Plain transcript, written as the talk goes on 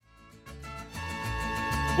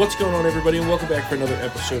What's going on, everybody, and welcome back for another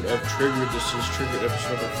episode of Triggered. This is Triggered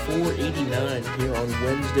episode number 489 here on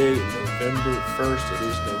Wednesday, November 1st. It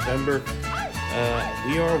is November.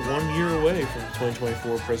 We are 1 year away from the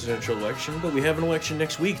 2024 presidential election, but we have an election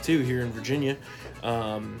next week, too, here in Virginia.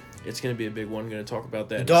 It's going to be a big one. I'm going to talk about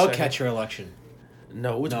that dog catcher election.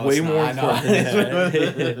 No, it's way more important than that.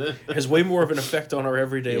 It has way more of an effect on our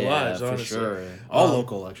everyday lives, honestly. For sure. All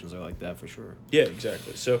local elections are like that, for sure. Yeah,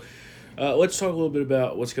 exactly. So, let's talk a little bit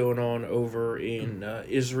about what's going on over in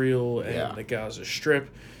Israel and the Gaza Strip.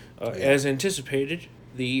 As anticipated,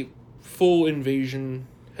 the full invasion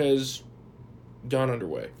has gone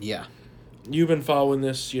underway. Yeah. You've been following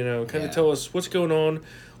this, kind of tell us what's going on,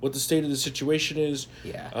 what the state of the situation is,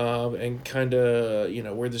 and kind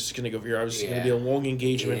of, where this is going to go from here. Obviously, it's going to be a long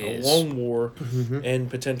engagement, a long war, and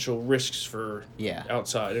potential risks for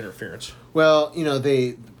outside interference. Well,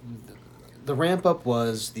 the ramp up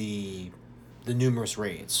was the numerous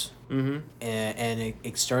raids. Mm-hmm. And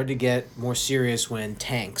it started to get more serious when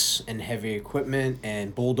tanks and heavy equipment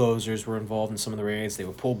and bulldozers were involved in some of the raids. They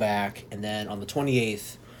were pulled back, and then on the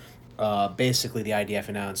 28th, basically the IDF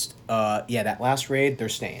announced, that last raid, they're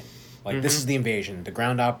staying. This is the invasion. The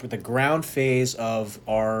ground phase of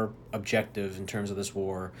our objective in terms of this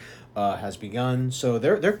war has begun. So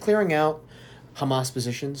they're clearing out Hamas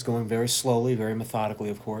positions, going very slowly, very methodically,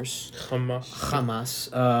 of course. Hamas.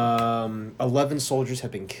 11 soldiers have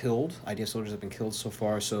been killed. IDF soldiers have been killed so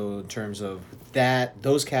far. So in terms of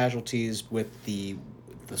those casualties with the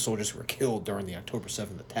soldiers who were killed during the October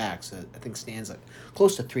 7th attacks, I think stands at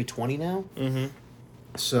close to 320 now. Mm-hmm.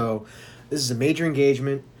 So this is a major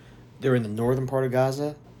engagement. They're in the northern part of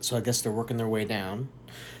Gaza, so I guess they're working their way down.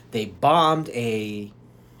 They bombed a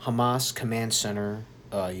Hamas command center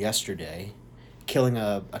yesterday, killing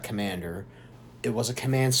a commander. It was a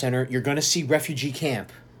command center. You're going to see refugee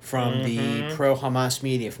camp from the pro-Hamas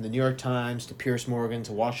media, from the New York Times to Piers Morgan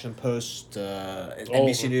to Washington Post,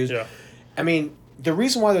 NBC News. Yeah. I mean, the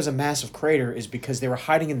reason why there's a massive crater is because they were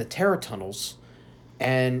hiding in the terror tunnels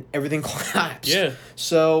and everything collapsed. Yeah.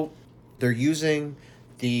 So they're using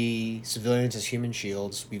the civilians as human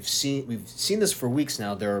shields. We've seen this for weeks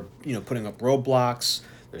now. They're putting up roadblocks.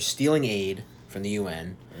 They're stealing aid from the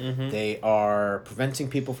UN. Mm-hmm. They are preventing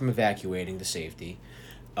people from evacuating to safety.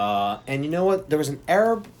 And you know what? There was an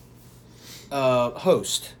Arab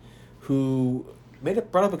host who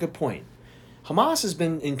brought up a good point. Hamas has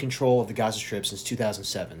been in control of the Gaza Strip since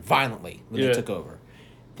 2007, violently, when they took over.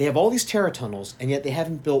 They have all these terror tunnels, and yet they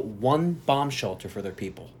haven't built one bomb shelter for their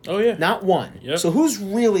people. Oh, yeah. Not one. Yep. So who's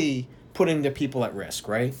really putting their people at risk,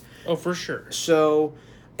 right? Oh, for sure. So,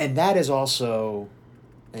 and that is also,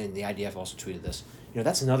 and the IDF also tweeted this,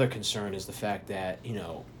 that's another concern is the fact that,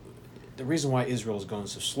 the reason why Israel is going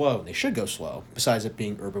so slow, and they should go slow, besides it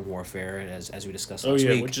being urban warfare, and as we discussed last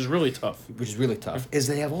week. Which is really tough. Is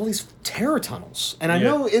they have all these terror tunnels. And I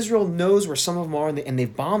know Israel knows where some of them are, and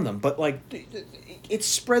they've bombed them, but, it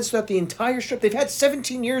spreads throughout the entire strip. They've had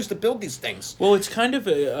 17 years to build these things. Well, it's kind of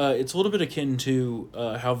it's a little bit akin to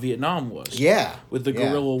how Vietnam was. Yeah. With the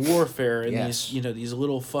guerrilla warfare and these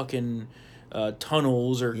little fucking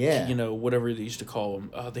tunnels or whatever they used to call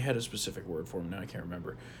them. They had a specific word for them. Now I can't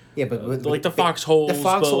remember. Yeah, but the foxholes. The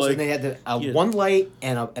foxholes, and they had one light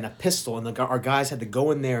and a pistol, and our guys had to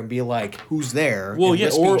go in there and be like, "Who's there?" Well,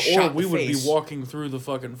 or we would be walking through the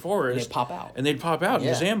fucking forest, and they'd pop out, and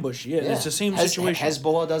just ambush. Yeah, it's the same situation.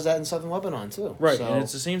 Hezbollah does that in southern Lebanon too. Right, and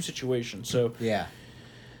it's the same situation. So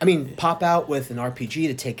I mean, pop out with an RPG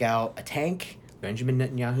to take out a tank. Benjamin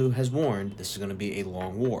Netanyahu has warned this is going to be a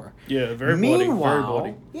long war. Yeah, very bloody. Meanwhile, very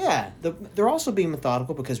bloody. Yeah, they're also being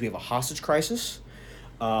methodical because we have a hostage crisis.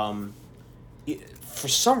 For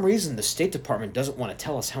some reason, the State Department doesn't want to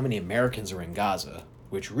tell us how many Americans are in Gaza,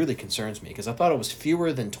 which really concerns me because I thought it was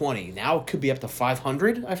fewer than 20. Now it could be up to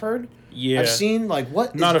 500, I've heard. Yeah. I've seen, what is going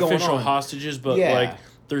on? Not official hostages, but,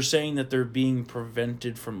 they're saying that they're being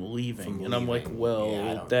prevented from leaving. And I'm like,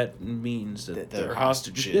 that means that they're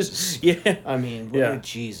hostages. Yeah. I mean,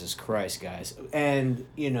 Jesus Christ, guys. And,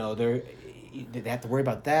 they have to worry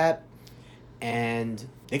about that. And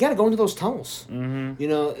they got to go into those tunnels. Mm-hmm.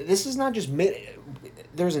 This is not just...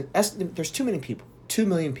 There's too many people. 2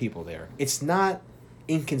 million people there. It's not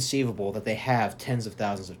inconceivable that they have tens of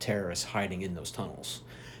thousands of terrorists hiding in those tunnels,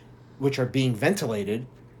 which are being ventilated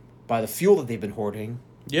by the fuel that they've been hoarding.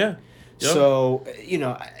 Yeah. Yep. So,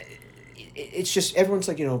 it's just everyone's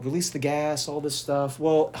like, release the gas, all this stuff.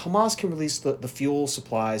 Well, Hamas can release the fuel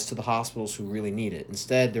supplies to the hospitals who really need it.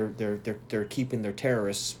 Instead, they're keeping their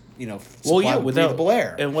terrorists, with breathable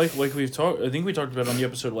air. And like we've talked, I think we talked about on the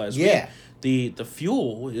episode last week. the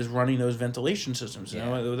fuel is running those ventilation systems. You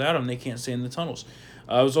know, without them, they can't stay in the tunnels.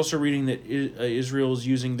 I was also reading that Israel is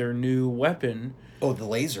using their new weapon. Oh, the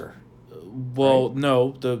laser. Well, right?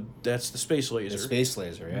 No, that's the space laser. The space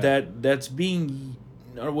laser, yeah. That's being,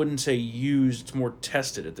 I wouldn't say used, it's more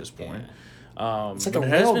tested at this point. Yeah. It's like a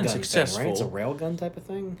railgun thing, right? It's a railgun type of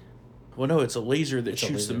thing. Well, no, it's a laser that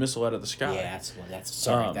shoots the missile out of the sky. Yeah,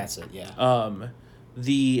 that's it. Yeah.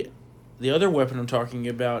 The other weapon I'm talking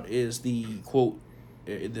about is the quote.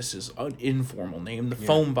 This is an informal name, the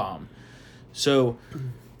foam bomb. So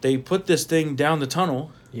they put this thing down the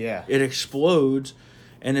tunnel. Yeah. It explodes,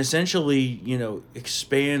 and essentially,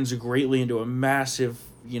 expands greatly into a massive,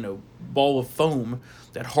 ball of foam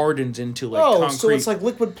that hardens into concrete. So it's like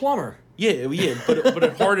liquid plumber. Yeah, but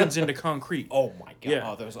it hardens into concrete. Oh my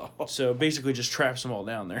god! Yeah. So basically, just traps them all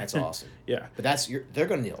down there. That's awesome. Yeah, but they're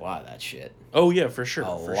going to need a lot of that shit. Oh yeah, for sure.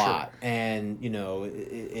 A lot, and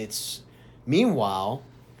it's meanwhile,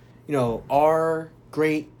 our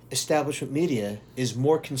great establishment media is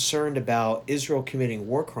more concerned about Israel committing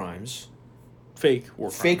war crimes. Fake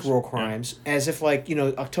war crimes, as if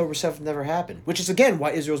October 7th never happened, which is again why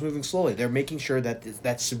Israel's moving slowly. They're making sure that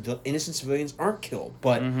innocent civilians aren't killed,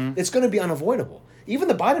 but it's going to be unavoidable. Even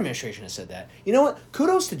the Biden administration has said that. You know what?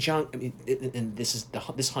 Kudos to John. I mean, and this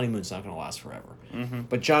honeymoon's not going to last forever. Mm-hmm.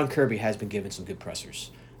 But John Kirby has been given some good pressers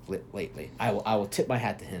lately. I will tip my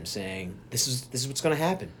hat to him, saying this is what's going to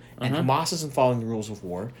happen. And Hamas isn't following the rules of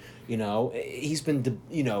war. He's been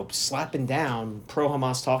slapping down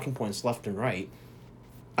pro-Hamas talking points left and right.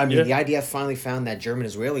 I mean, the IDF finally found that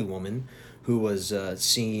German-Israeli woman who was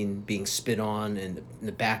seen being spit on in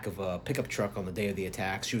the back of a pickup truck on the day of the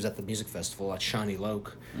attacks. She was at the music festival at Shani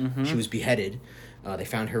Lok. Mm-hmm. She was beheaded. They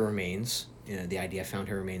found her remains. The IDF found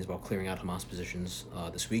her remains while clearing out Hamas positions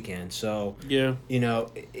this weekend. So, and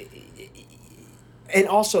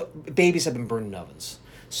also babies have been burned in ovens.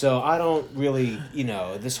 So I don't really,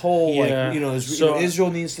 this whole,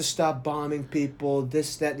 Israel needs to stop bombing people,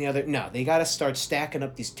 this, that, and the other. No, they got to start stacking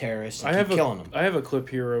up these terrorists and keep killing them. I have a clip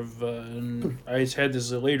here of, I had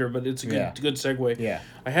this later, but it's a good segue. Yeah.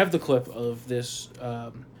 I have the clip of this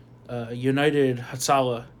United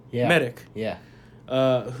Hatzalah medic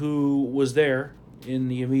who was there in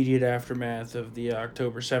the immediate aftermath of the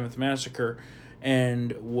October 7th massacre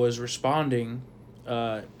and was responding,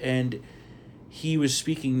 and he was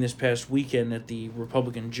speaking this past weekend at the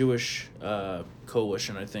Republican Jewish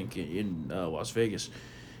Coalition, I think, in Las Vegas.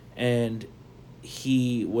 And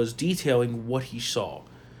he was detailing what he saw.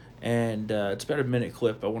 And it's about a minute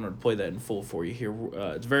clip. I wanted to play that in full for you here.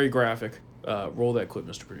 It's very graphic. Roll that clip,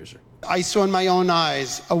 Mr. Producer. I saw in my own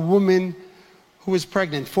eyes a woman who was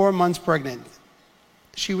pregnant, 4 months pregnant.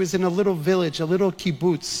 She was in a little village, a little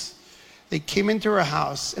kibbutz. They came into her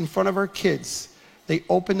house in front of her kids. They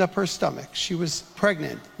opened up her stomach. She was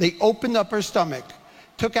pregnant. They opened up her stomach,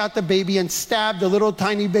 took out the baby, and stabbed the little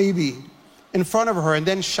tiny baby in front of her, and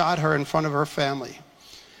then shot her in front of her family.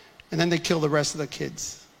 And then they killed the rest of the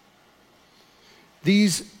kids.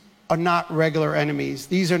 These are not regular enemies.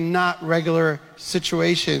 These are not regular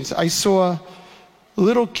situations. I saw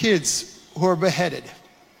little kids who are beheaded.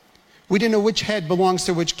 We didn't know which head belongs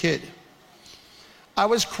to which kid. I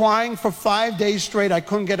was crying for 5 days straight. I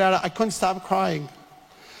couldn't get out. I couldn't stop crying.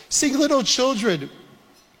 Seeing little children,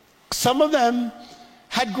 some of them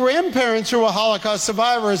had grandparents who were Holocaust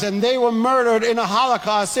survivors, and they were murdered in a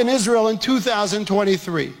Holocaust in Israel in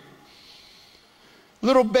 2023.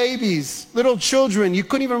 Little babies, little children, you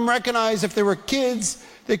couldn't even recognize if they were kids.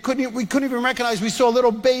 We couldn't even recognize. We saw a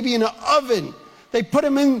little baby in an oven. They put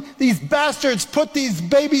them in, these bastards put these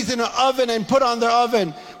babies in an oven and put on the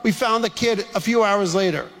oven. We found the kid a few hours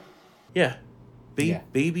later. Yeah.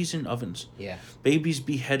 Babies in ovens. Yeah. Babies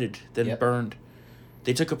beheaded, then burned.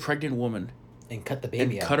 They took a pregnant woman. And cut the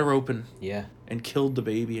baby out. Cut her open. Yeah. And killed the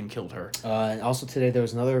baby and killed her. And also today there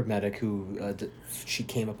was another medic who, she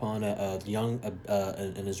came upon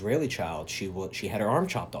an Israeli child. She had her arm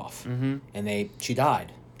chopped off. Mm-hmm. And she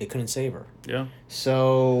died. They couldn't save her. Yeah.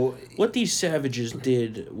 So what these savages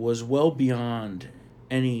did was well beyond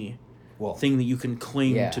any thing that you can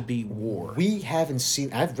claim to be war. We haven't seen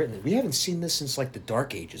this since like the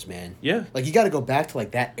Dark Ages, man. Yeah. Like you got to go back to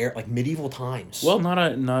like that era, like medieval times. Well,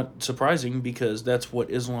 not surprising because that's what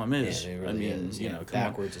Islam is. Yeah, it really is.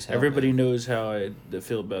 Backwards as hell. Everybody knows how I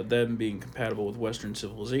feel about them being compatible with Western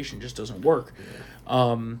civilization. Just doesn't work.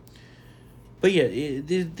 Yeah. But yeah,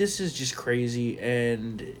 this is just crazy,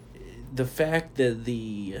 and the fact that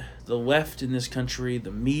the left in this country,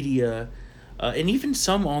 the media, and even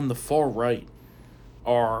some on the far right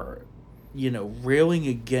are, railing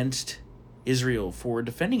against Israel for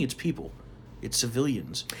defending its people. It's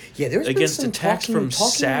civilians. Yeah, there's against been some attacks talking, from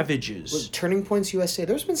savages. With Turning Points USA,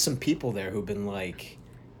 there's been some people there who've been like,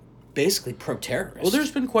 basically pro-terrorist. Well,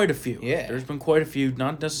 there's been quite a few. Yeah. There's been quite a few,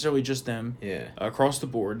 not necessarily just them. Yeah. Across the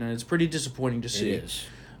board, and it's pretty disappointing to see. It is.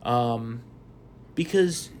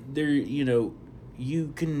 Because they're,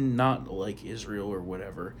 you can not like Israel or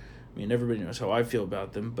whatever. I mean, everybody knows how I feel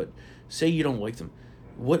about them, but say you don't like them.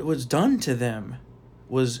 What was done to them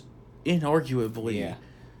was inarguably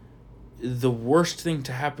the worst thing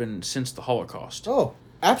to happen since the Holocaust. Oh,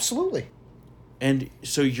 absolutely. And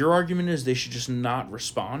so your argument is they should just not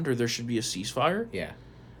respond, or there should be a ceasefire? Yeah.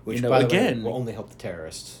 Which, by the way, will only help the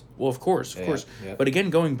terrorists. Well, of course. Yeah. But again,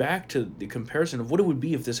 going back to the comparison of what it would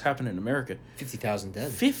be if this happened in America. 50,000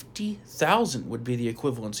 dead. 50,000 would be the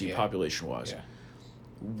equivalency population-wise. Yeah.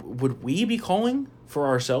 Would we be calling for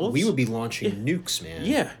ourselves? We would be launching nukes, man.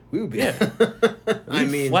 Yeah. We would be. Yeah.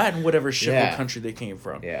 We'd flatten whatever shithole country they came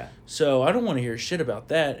from. Yeah. So I don't want to hear shit about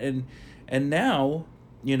that. And now,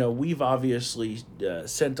 we've obviously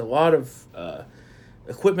sent a lot of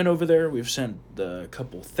equipment over there. We've sent a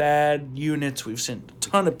couple THAAD units. We've sent a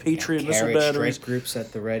ton of Patriot missile batteries. Strike groups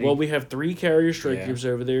at the ready. Well, we have 3 carrier strike groups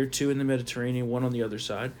over there, 2 in the Mediterranean, 1 on the other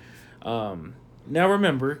side. Now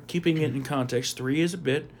remember, keeping it in context, 3 is a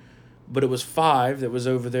bit, but it was 5 that was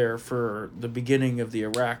over there for the beginning of the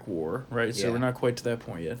Iraq War, right? So we're not quite to that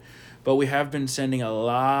point yet. But we have been sending a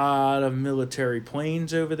lot of military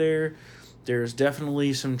planes over there. There's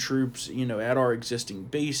definitely some troops, at our existing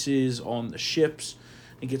bases, on the ships.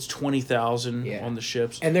 I think it's 20,000 on the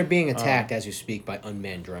ships. And they're being attacked, as you speak, by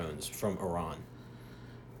unmanned drones from Iran.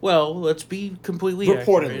 Well, let's be completely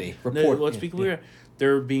Reportedly. accurate. Let's be clear.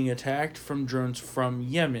 They're being attacked from drones from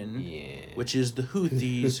Yemen, which is the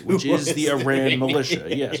Houthis, which is the Iran militia.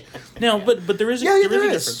 Yes. Now, but there is a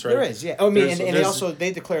difference, right? There is, yeah. I mean, and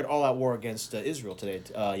they declared all-out war against Israel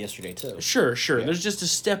yesterday too. Sure. Yeah. There's just a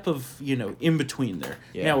step of in between there.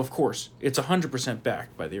 Yeah. Now, of course, it's 100%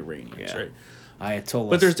 backed by the Iranians, right? Ayatollahs.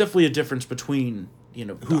 But there's definitely a difference between the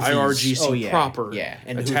IRGC proper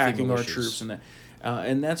and attacking our troops and that,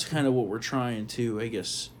 and that's kind of what we're trying to, I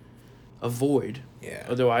guess, avoid. Yeah.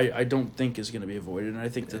 Although I don't think is going to be avoided, and I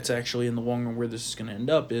think that's actually in the long run where this is going to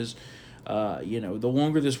end up is, the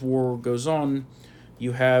longer this war goes on,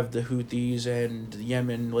 you have the Houthis and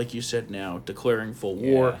Yemen, like you said now, declaring full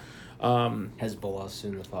war. Hezbollah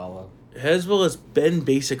soon to follow. Hezbollah's been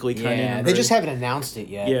basically kind of... Yeah, they just haven't announced it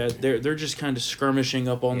yet. Yeah, they're just kind of skirmishing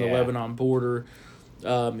up on the Lebanon border.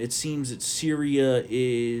 It seems that Syria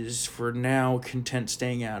is, for now, content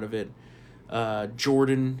staying out of it.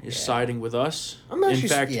 Jordan is siding with us. In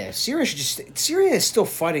fact, Syria is still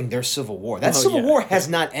fighting their civil war. That civil war has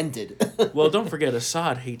not ended. Well, don't forget,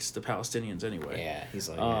 Assad hates the Palestinians anyway. Yeah, he's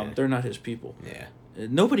like, they're not his people. Yeah.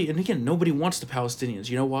 Nobody wants the Palestinians.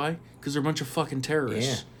 You know why? Because they're a bunch of fucking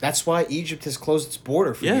terrorists. Yeah. That's why Egypt has closed its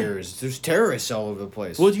border for years. There's terrorists all over the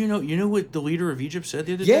place. Well, you know what the leader of Egypt said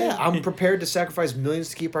the other day? Yeah, I'm prepared to sacrifice millions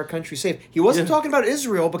to keep our country safe. He wasn't talking about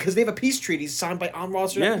Israel because they have a peace treaty signed by Anwar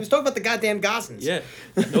al-Sadat. He was talking about the goddamn Gazans. Yeah.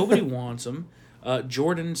 Nobody wants them.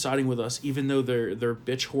 Jordan siding with us, even though their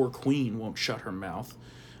bitch whore queen won't shut her mouth.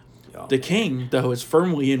 The king, though, is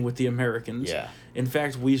firmly in with the Americans. Yeah. In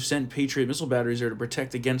fact, we've sent Patriot missile batteries there to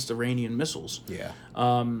protect against Iranian missiles. Yeah.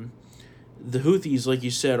 The Houthis, like you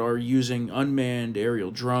said, are using unmanned aerial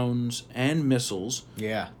drones and missiles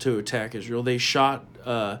to attack Israel. They shot...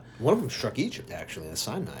 one of them struck Egypt, actually, in the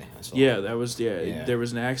Sinai. There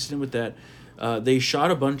was an accident with that. They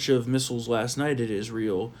shot a bunch of missiles last night at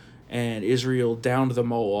Israel, and Israel downed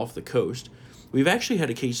them all off the coast. We've actually had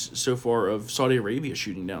a case so far of Saudi Arabia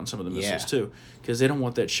shooting down some of the missiles too, because they don't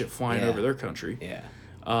want that shit flying over their country. Yeah.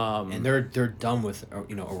 And they're done with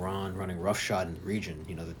Iran running roughshod in the region.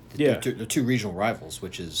 The two regional rivals,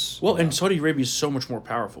 which is and Saudi Arabia is so much more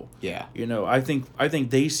powerful. Yeah. I think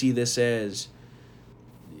they see this as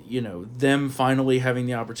them finally having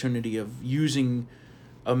the opportunity of using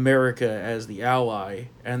America as the ally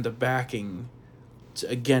and the backing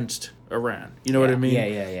against Iran. You know what I mean?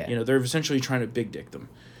 Yeah. They're essentially trying to big dick them.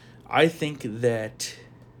 I think that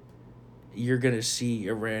you're going to see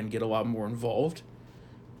Iran get a lot more involved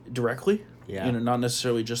directly. Yeah. Not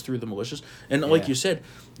necessarily just through the militias. And like you said,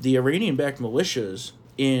 the Iranian-backed militias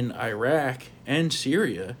in Iraq and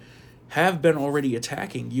Syria have been already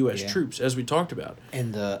attacking U.S. troops, as we talked about.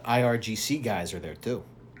 And the IRGC guys are there, too.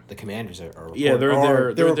 The commanders are they're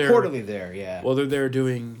there. They're reportedly there, yeah. Well, they're there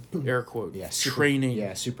doing, air quote, training.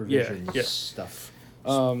 Yeah, supervision stuff.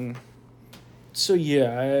 So,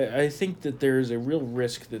 I think that there's a real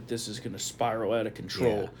risk that this is going to spiral out of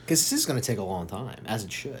control. Because this is going to take a long time, as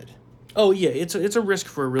it should. Oh, yeah, it's a risk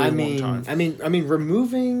for a really long time. I mean,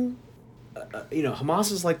 removing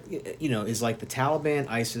Hamas is like the Taliban,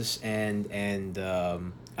 ISIS, and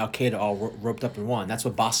Al Qaeda all roped up in one. That's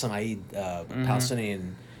what Bassem Aid,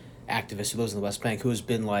 Palestinian activist who lives in the West Bank, who has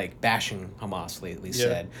been like bashing Hamas lately,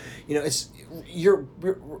 said,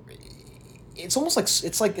 it's almost like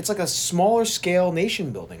it's like a smaller scale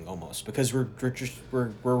nation building almost, because we're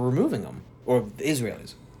removing them, or the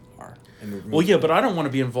Israelis are. Well, yeah, but I don't want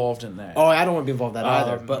to be involved in that. Oh, I don't want to be involved in that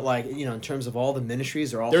either. But in terms of all the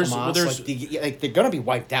ministries, they're all Hamas. They're gonna be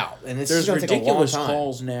wiped out, and it's going to take a long time. There's ridiculous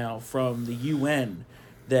calls now from the UN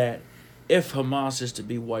that if Hamas is to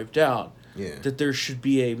be wiped out, that there should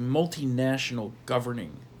be a multinational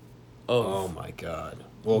governing of. Oh my God.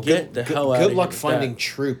 Well, get the hell out of here. Good luck finding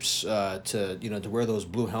troops to wear those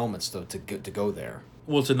blue helmets to go there.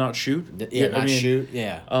 Well, to not shoot. Shoot.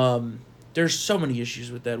 Yeah. There's so many issues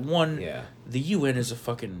with that. One, the UN is a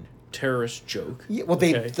fucking terrorist joke. Yeah. Well,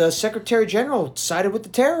 the Secretary General sided with the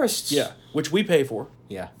terrorists. Yeah, which we pay for.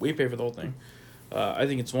 Yeah. We pay for the whole thing. I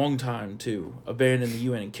think it's a long time to abandon the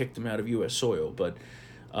UN and kick them out of U.S. soil, but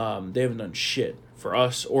they haven't done shit for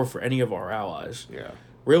us or for any of our allies. Yeah.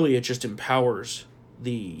 Really, it just empowers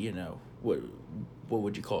the, what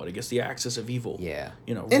would you call it? I guess the axis of evil. Yeah.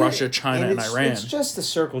 Russia, China, and Iran. It's just a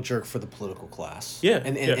circle jerk for the political class. Yeah.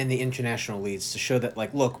 And the international leads to show that,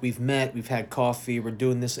 like, look, we've met, we've had coffee, we're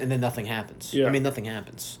doing this, and then nothing happens. Yeah. Nothing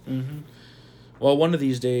happens. Mm-hmm. Well, one of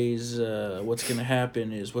these days, what's going to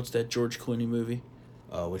happen is, what's that George Clooney movie?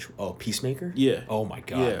 Peacemaker? Yeah. Oh my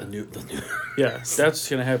God. Yeah. The new. Yeah, that's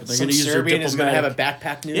going to happen. They're Some going to use Serbian their is going to have a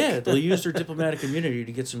backpack nuke. Yeah, they'll use their diplomatic immunity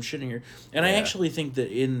to get some shit in here. And I actually think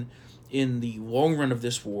that in the long run of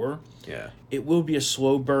this war, it will be a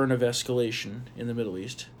slow burn of escalation in the Middle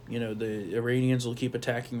East. The Iranians will keep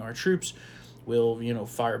attacking our troops. We'll,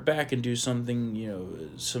 fire back and do something,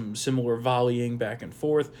 some similar volleying back and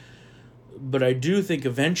forth. But I do think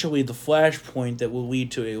eventually the flashpoint that will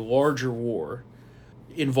lead to a larger war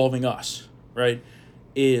involving us, right,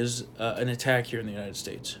 is an attack here in the United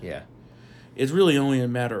States. Yeah. It's really only a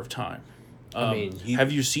matter of time.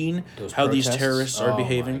 Have you seen how these terrorists are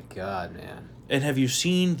behaving? Oh my God, man. And have you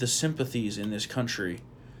seen the sympathies in this country?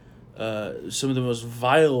 Some of the most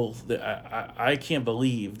vile... I can't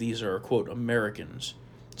believe these are, quote, Americans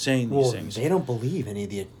saying these things. They don't believe any of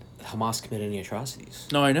the Hamas committed any atrocities.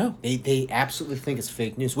 No, I know. They absolutely think it's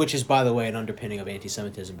fake news, which is, by the way, an underpinning of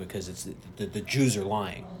anti-Semitism, because it's the Jews are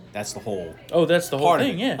lying. That's the whole. Oh, that's the whole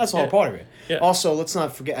thing. Yeah, that's the whole part of it. Yeah. Also, let's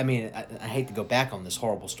not forget. I hate to go back on this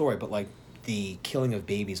horrible story, but like the killing of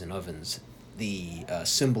babies in ovens, the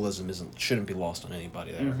symbolism shouldn't be lost on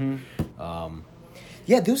anybody there. Mm-hmm.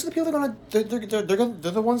 Those are the people they're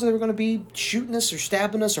the ones that are gonna be shooting us or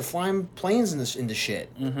stabbing us or flying planes into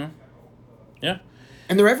shit. Mm-hmm. Yeah.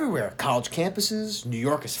 And they're everywhere. College campuses. New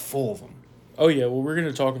York is full of them. Oh yeah, well we're going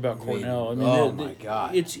to talk about Cornell. My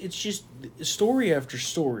God! It's just story after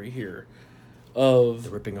story here, of the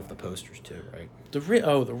ripping of the posters too, right? The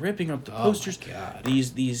ripping up the posters. My God.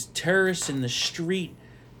 These terrorists in the street,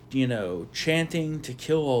 chanting to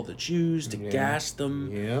kill all the Jews, to gas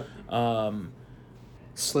them. Yeah.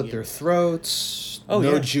 Slit their throats.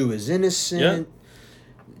 No Jew is innocent. Yeah.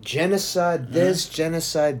 Genocide this,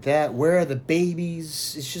 genocide that. Where are the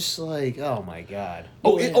babies? It's just like, oh my God.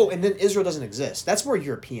 And then Israel doesn't exist. That's more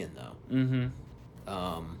European though.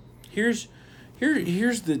 Mm-hmm. Here's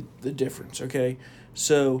the difference. Okay,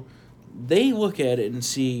 so they look at it and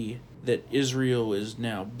see that Israel is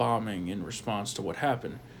now bombing in response to what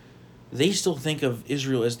happened. They still think of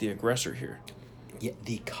Israel as the aggressor here. Yeah,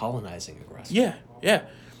 the colonizing aggressor. Yeah.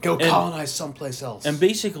 Go colonize someplace else. And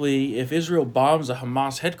basically, if Israel bombs a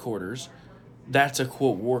Hamas headquarters, that's a,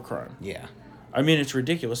 quote, war crime. Yeah. It's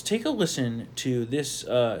ridiculous. Take a listen to this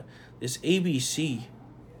this ABC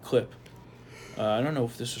clip. I don't know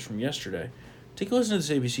if this was from yesterday. Take a listen to this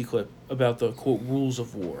ABC clip about the, quote, rules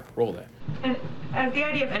of war. Roll that. And as the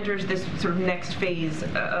IDF enters this sort of next phase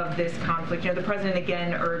of this conflict, the president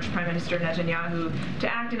again urged Prime Minister Netanyahu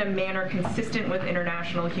to act in a manner consistent with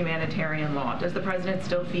international humanitarian law. Does the president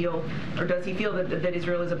still feel, or does he feel that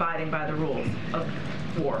Israel is abiding by the rules of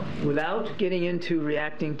war? Without getting into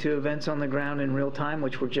reacting to events on the ground in real time,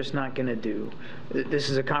 which we're just not going to do. This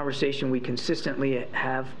is a conversation we consistently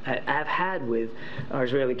have had with our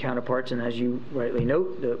Israeli counterparts, and as you rightly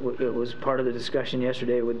note, it was part of the discussion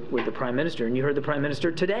yesterday with the Prime Minister, and you heard the Prime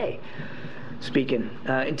Minister today speaking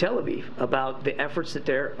in Tel Aviv about the efforts that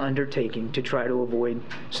they're undertaking to try to avoid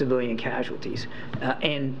civilian casualties.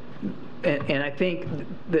 And I think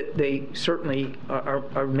that they certainly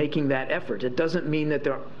are making that effort. It doesn't mean that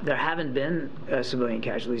there haven't been civilian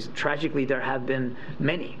casualties. Tragically, there have been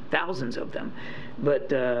many, thousands of them.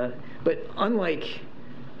 But unlike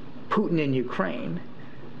Putin in Ukraine.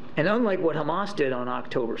 And unlike what Hamas did on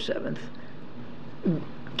October 7th,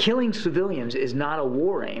 killing civilians is not a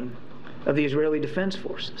war aim of the Israeli Defense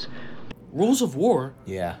Forces. Rules of war?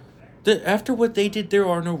 Yeah. After what they did, there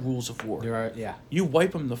are no rules of war. There are, yeah. You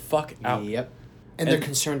wipe them the fuck out. Yep. And they're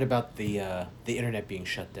concerned about the internet being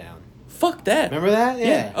shut down. Fuck that. Remember that?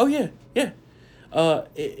 Yeah. Oh, yeah. Yeah.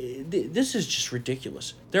 This is just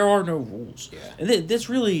ridiculous. There are no rules. Yeah. And this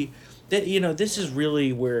really... this is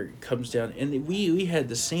really where it comes down. And we had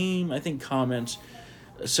the same, I think, comments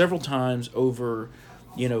several times over,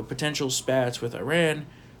 potential spats with Iran,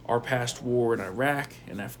 our past war in Iraq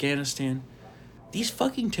and Afghanistan. These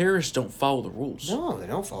fucking terrorists don't follow the rules. No, they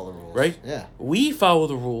don't follow the rules. Right? Yeah. We follow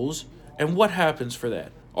the rules, and what happens for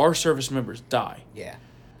that? Our service members die. Yeah.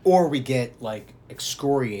 Or we get,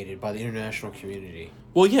 excoriated by the international community.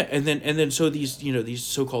 Well, yeah, and then so these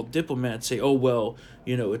so-called diplomats say, oh well,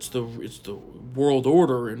 it's the world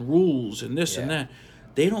order and rules and this and that.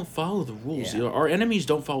 They don't follow the rules. Yeah. Our enemies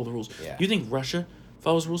don't follow the rules. Yeah. You think Russia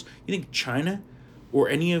follows the rules? You think China or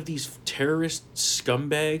any of these terrorist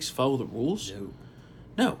scumbags follow the rules?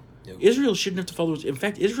 No. Israel shouldn't have to follow the rules. In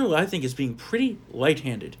fact, Israel, I think, is being pretty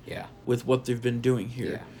light-handed with what they've been doing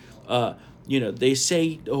here. Yeah. They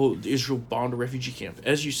say, oh, Israel bombed a refugee camp.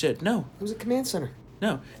 As you said, no. It was a command center.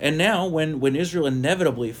 No. And now when Israel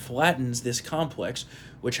inevitably flattens this complex,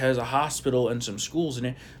 which has a hospital and some schools in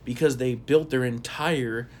it, because they built their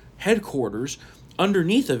entire headquarters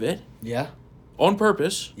underneath of it. Yeah. On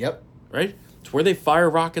purpose. Yep. Right? It's where they fire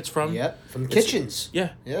rockets from. Yep. From kitchens.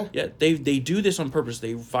 Yeah. Yeah. Yeah. They do this on purpose.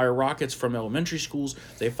 They fire rockets from elementary schools.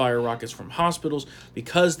 They fire rockets from hospitals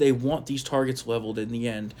because they want these targets leveled in the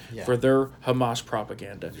end for their Hamas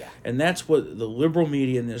propaganda. Yeah. And that's what the liberal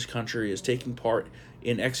media in this country is taking part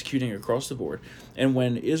in executing across the board. And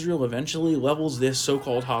when Israel eventually levels this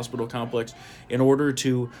so-called hospital complex in order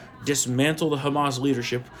to dismantle the Hamas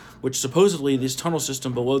leadership, which supposedly this tunnel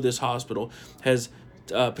system below this hospital has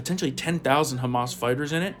potentially 10,000 Hamas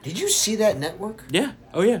fighters in it. Did you see that network? Yeah.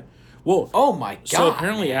 Oh, yeah. Well, oh my God. So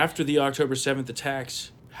apparently after the October 7th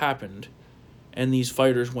attacks happened and these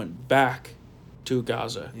fighters went back to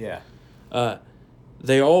Gaza,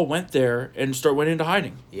 they all went there and went into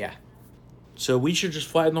hiding. Yeah. So we should just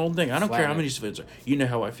flatten the whole thing. I don't care how many civilians are. You know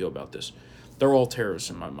how I feel about this. They're all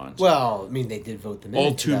terrorists in my mind. Well, I mean, they did vote them in.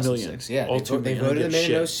 All 2 million. Yeah, all they voted them in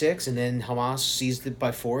 2006, and then Hamas seized it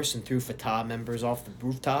by force and threw Fatah members off the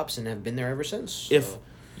rooftops and have been there ever since. So. If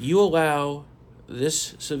you allow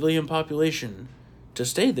this civilian population to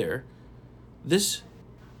stay there, this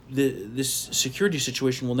security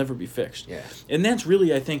situation will never be fixed. Yeah. And that's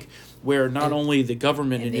really, I think, where not only the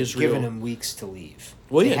government in Israel... given them weeks to leave.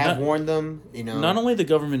 Well, they have warned them, Not only the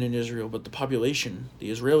government in Israel, but the population,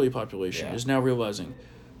 the Israeli population, is now realizing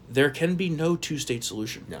there can be no two-state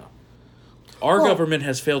solution. No. Our government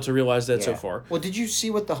has failed to realize that so far. Well, did you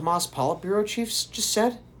see what the Hamas Politburo chiefs just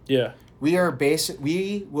said? Yeah. We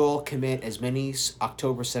will commit as many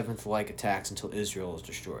October 7th-like attacks until Israel is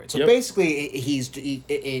destroyed. So basically,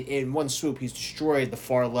 in one swoop, he's destroyed the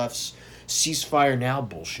far left's ceasefire now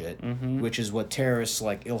bullshit, which is what terrorists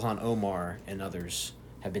like Ilhan Omar and others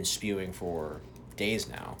have been spewing for days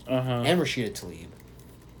now, and Rashida Tlaib.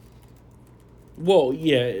 Well,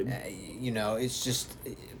 yeah. It's just...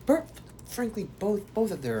 frankly,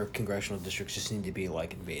 both of their congressional districts just need to be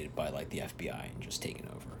invaded by the FBI and just taken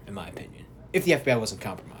over, in my opinion. If the FBI wasn't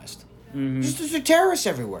compromised, there's terrorists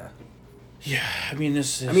everywhere. Yeah, I mean a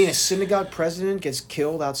synagogue president gets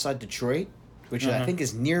killed outside Detroit, which I think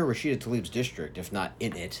is near Rashida Tlaib's district, if not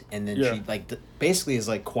in it, and then she basically is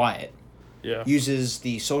quiet. Yeah. Uses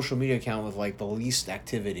the social media account with the least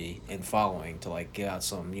activity and following to give out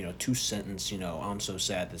some 2-sentence I'm so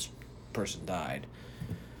sad this person died.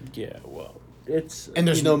 Yeah, well, it's... And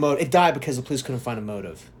there's no motive. It died because the police couldn't find a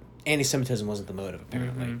motive. Anti-Semitism wasn't the motive,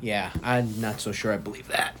 apparently. Yeah, I'm not so sure I believe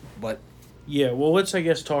that, but... Yeah, well, let's, I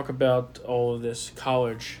guess, talk about all of this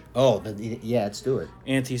college... Oh, yeah, let's do it.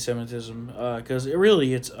 Anti-Semitism, because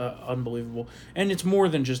it's unbelievable. And it's more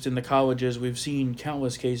than just in the colleges. We've seen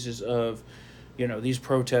countless cases of, these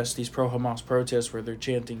protests, these pro-Hamas protests, where they're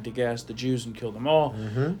chanting to gas the Jews and kill them all.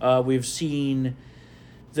 We've seen...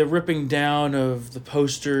 the ripping down of the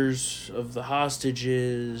posters of the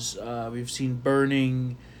hostages. We've seen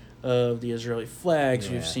burning of the Israeli flags.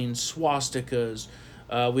 Yeah. We've seen swastikas.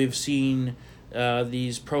 We've seen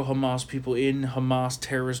these pro-Hamas people in Hamas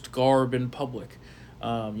terrorist garb in public.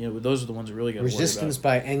 Those are the ones that really got resistance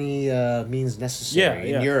by any means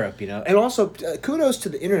necessary in Europe. And also kudos to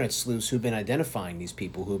the internet sleuths who've been identifying these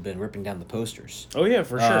people who've been ripping down the posters. Oh yeah,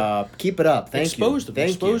 for sure. Keep it up. Expose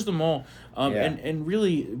them all. And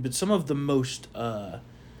really, but some of the most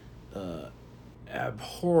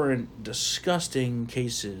abhorrent, disgusting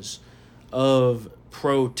cases of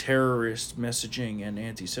pro-terrorist messaging and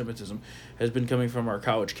anti-Semitism has been coming from our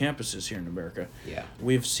college campuses here in America. Yeah.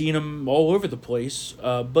 We've seen them all over the place,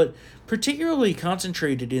 but particularly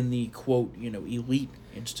concentrated in the, quote, elite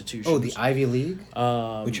institutions. Oh, the Ivy League?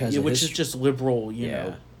 Which is just liberal, you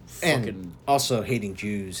know, fucking... And also hating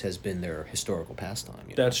Jews has been their historical pastime.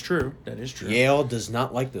 That's true. That is true. Yale does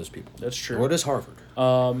not like those people. That's true. Nor does Harvard.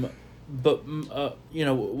 But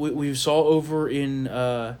we saw over in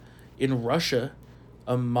Russia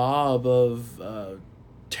a mob of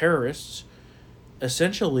terrorists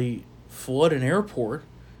essentially flood an airport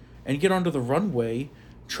and get onto the runway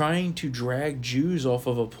trying to drag Jews off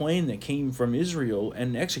of a plane that came from Israel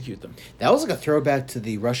and execute them. That was like a throwback to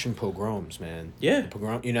the Russian pogroms, man. Yeah.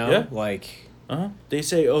 Pogrom, like... Uh-huh. They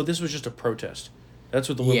say, this was just a protest. That's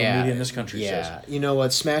what the liberal media in this country says. Yeah, you know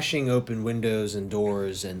what? Smashing open windows and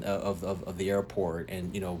doors and of the airport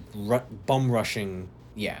and, bum rushing,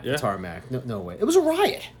 the tarmac. No way. It was a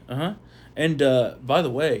riot. Uh-huh. And, by the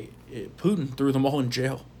way, Putin threw them all in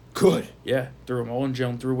jail. Good. Yeah, threw them all in jail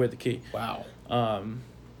and threw away the key. Wow.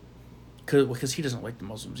 Because he doesn't like the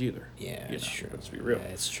Muslims either. Yeah, it's true. Let's be real. Yeah,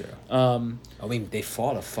 it's true. They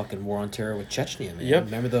fought a fucking war on terror with Chechnya, man. Yep.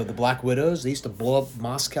 Remember the Black Widows? They used to blow up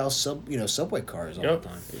Moscow subway cars all the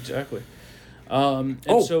time. Exactly.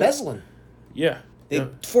 Beslan. Yeah.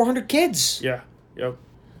 400 kids. Yeah. Yep.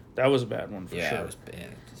 That was a bad one for sure. Yeah, it was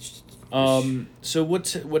bad. So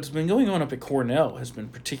what's been going on up at Cornell has been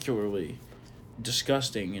particularly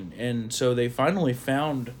disgusting, and so they finally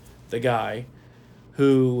found the guy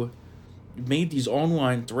who made these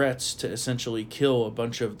online threats to essentially kill a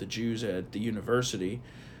bunch of the Jews at the university,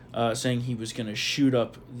 saying he was going to shoot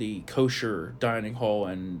up the kosher dining hall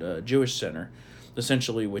and Jewish center,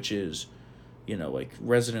 essentially, which is, like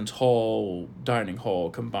residence hall, dining hall,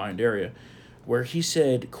 combined area, where he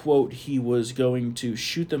said, quote, he was going to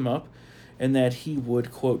shoot them up and that he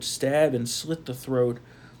would, quote, stab and slit the throat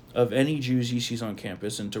of any Jews he sees on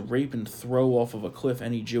campus, and to rape and throw off of a cliff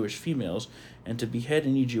any Jewish females, and to behead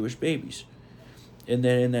any Jewish babies. And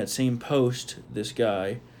then in that same post, this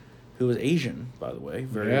guy, who was Asian, by the way,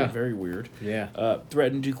 very weird,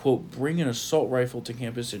 threatened to, quote, bring an assault rifle to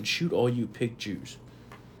campus and shoot all you pig Jews.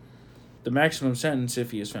 The maximum sentence,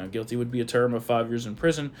 if he is found guilty, would be a term of 5 years in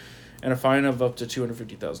prison and a fine of up to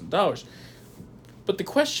 $250,000. But the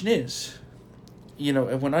question is...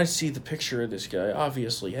 and when I see the picture of this guy,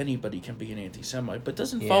 obviously anybody can be an anti-Semite, but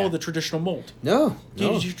doesn't follow the traditional mold. No.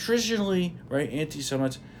 Traditionally, right,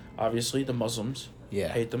 anti-Semites, obviously the Muslims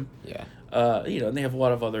hate them. Yeah. And they have a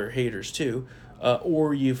lot of other haters too.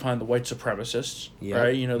 Or you find the white supremacists,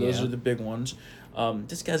 right? Those are the big ones.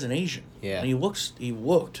 This guy's an Asian. Yeah. And he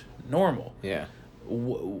looked normal. Yeah.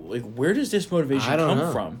 Where does this motivation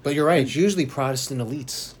come from? But you're right. It's usually Protestant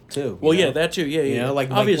elites too. Well, that too. Yeah.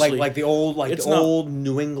 Obviously, like the old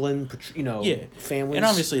New England, families. And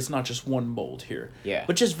obviously, it's not just one mold here. Yeah.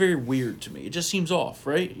 But just very weird to me. It just seems off,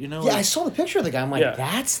 right? Yeah, I saw the picture of the guy. I'm like,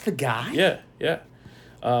 that's the guy. Yeah.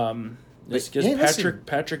 This guy's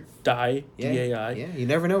Patrick Dye, D-A-I. Yeah, you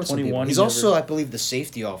never know what 21. He's also, I believe, the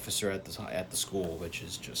safety officer at the school, which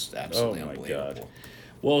is just absolutely unbelievable. God.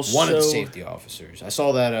 Well, one of the safety officers. I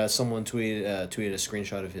saw that someone tweeted a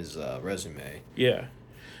screenshot of his resume. Yeah.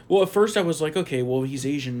 Well, at first I was like, okay, well, he's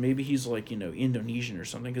Asian. Maybe he's like, Indonesian or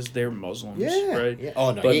something because they're Muslims, right? Yeah.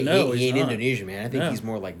 Oh, no, he ain't Indonesian, man. I think he's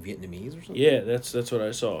more like Vietnamese or something. Yeah, that's what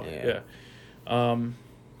I saw. Yeah.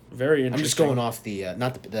 Very interesting. I'm just going off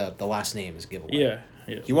not the last name is giveaway.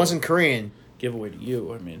 Yeah. He wasn't Korean. Giveaway to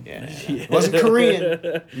you, I mean. Yeah. Wasn't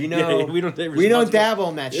Korean. We don't dabble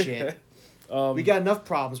in that shit. We got enough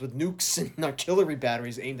problems with nukes and artillery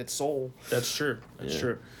batteries aimed at Seoul. That's true. That's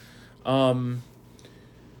true.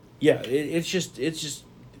 It's just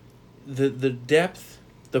the depth,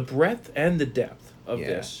 the breadth, and the depth of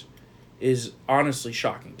this is honestly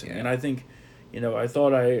shocking to me. And I think, I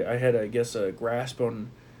thought I had, I guess, a grasp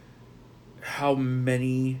on how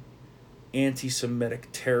many anti-Semitic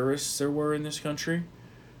terrorists there were in this country.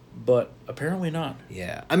 But apparently not.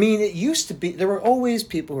 Yeah. I mean, it used to be... There were always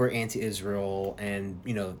people who were anti-Israel and,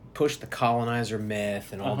 pushed the colonizer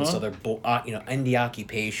myth and all this other... end the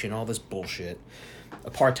occupation, all this bullshit.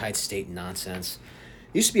 Apartheid state nonsense.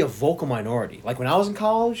 It used to be a vocal minority. Like, when I was in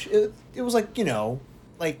college, it was like,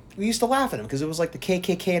 we used to laugh at them because it was like the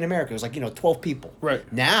KKK in America. It was like, 12 people.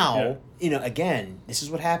 Right. Now, again, this is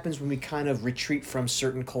what happens when we kind of retreat from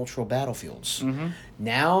certain cultural battlefields. Mm-hmm.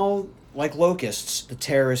 Now... Like locusts, the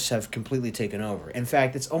terrorists have completely taken over. In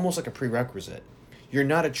fact, it's almost like a prerequisite. You're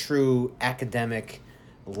not a true academic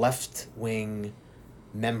left-wing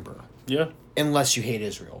member. Yeah. Unless you hate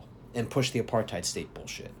Israel. and push the apartheid state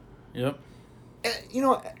bullshit. Yep. And, you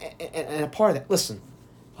know, and a part of that, listen,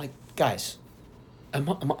 like, guys,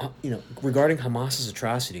 regarding Hamas's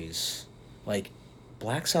atrocities, like,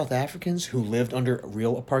 black South Africans who lived under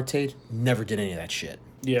real apartheid never did any of that shit.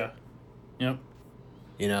 Yeah. Yep.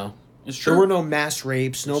 You know? It's true. There were no mass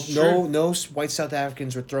rapes. No white South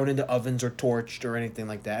Africans were thrown into ovens or torched or anything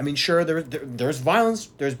like that. I mean, sure, there's violence.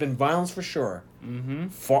 There's been violence for sure. Mm-hmm.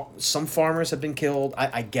 Some farmers have been killed.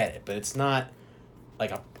 I get it, but it's not like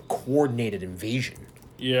a coordinated invasion.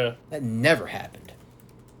 Yeah. That never happened.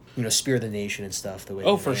 You know, Spear the Nation and stuff. The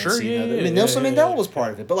way for sure. Yeah, I mean, Nelson Mandela was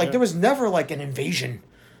part of it, but like there was never like an invasion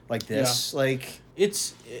like this. Yeah. Like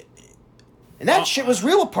and that shit was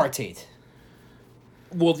real apartheid.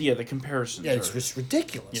 Well, yeah, the comparisons. Yeah, it's just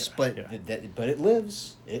ridiculous. But it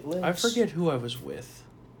lives. It lives. I forget who I was with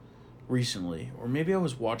recently, or maybe I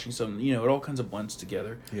was watching something. You know, it all kinds of blends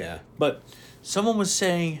together. Yeah. But someone was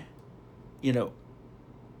saying, you know,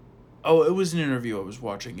 oh, it was an interview I was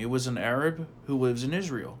watching. It was an Arab who lives in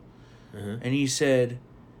Israel. And he said,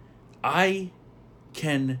 I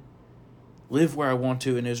can live where I want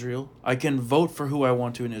to in Israel. I can vote for who I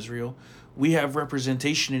want to in Israel. We have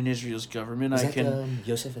representation in Israel's government. Is that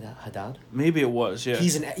Yosef Haddad? Maybe it was. Yeah.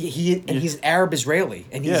 He's an Arab Israeli,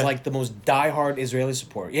 and he's like the most diehard Israeli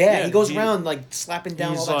supporter. Yeah, he goes around like slapping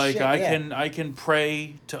down all that like, shit. I can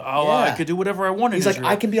pray to Allah. I could do whatever I want. He's in like,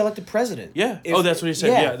 Israel. I can be elected president. Yeah. That's what he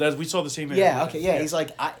said. Yeah. We saw the same. Yeah. Okay. Yeah. He's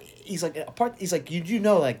like, He's like, you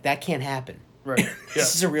know, like that can't happen. Right. Yeah.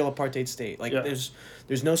 This is a real apartheid state. Like,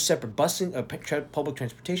 there's no separate busing, public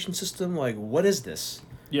transportation system. Like, what is this?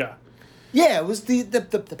 Yeah. Yeah, it was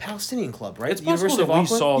the Palestinian club, right? It's possible that we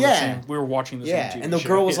saw the same. We were watching the same TV and the show.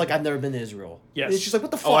 girl was like, I've never been to Israel. Yes. And she's like,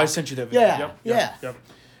 what the fuck? Oh, I sent you that video. Yeah.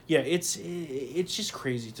 Yeah, it's just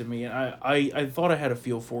crazy to me, and I thought I had a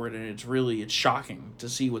feel for it, and it's shocking to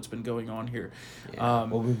see what's been going on here. Yeah.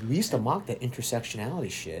 Well, we used to mock that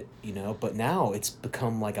intersectionality shit, you know, but now it's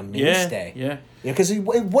become like a mainstay. Yeah. Because it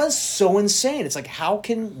was so insane. It's like, how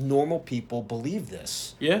can normal people believe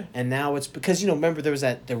this? Yeah. And now it's because, you know, remember there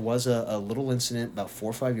was a little incident about 4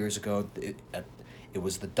 or 5 years ago. It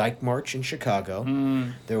was the Dyke March in Chicago.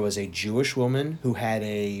 There was a Jewish woman who had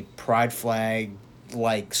a pride flag,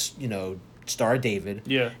 like, you know, Star of David.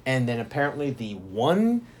 Yeah. And then apparently the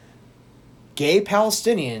one gay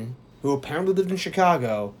Palestinian who apparently lived in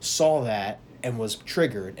Chicago saw that and was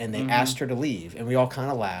triggered, and they asked her to leave, and we all kind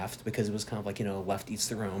of laughed because it was kind of like, you know, left eats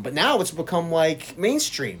their own. But now it's become like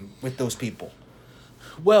mainstream with those people.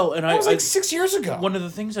 Well, and that was like 6 years ago. One of the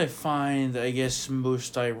things I find, I guess,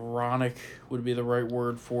 most ironic would be the right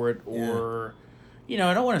word for it, or, you know,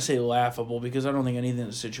 I don't want to say laughable because I don't think anything in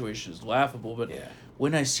the situation is laughable, but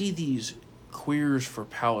when I see these queers for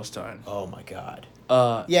Palestine. Oh, my God.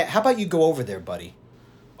 How about you go over there, buddy?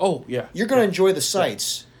 Oh, yeah. You're going to enjoy the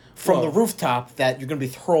sights from the rooftop that you're going to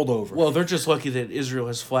be hurled over. Well, they're just lucky that Israel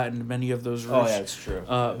has flattened many of those roofs. Oh, yeah, that's true.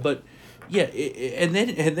 But, yeah, and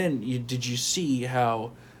then did you see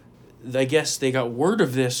how, I guess they got word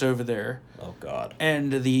of this over there. Oh, God.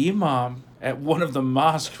 And the imam at one of the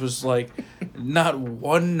mosques was like, not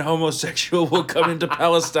one homosexual will come into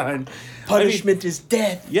Palestine. Punishment is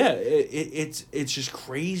death. Yeah, it's just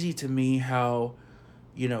crazy to me how,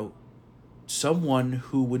 you know, someone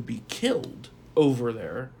who would be killed over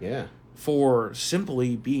there for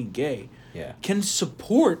simply being gay can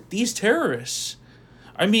support these terrorists.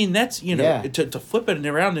 I mean, that's, you know, to flip it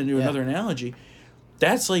around into another analogy,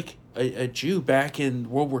 that's like a Jew back in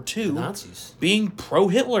World War II. The Nazis. Being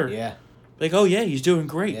pro-Hitler. Yeah. Like, oh yeah, he's doing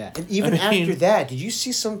great. Yeah. And even after that, did you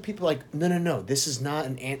see some people like, no, this is not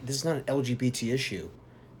an LGBT issue.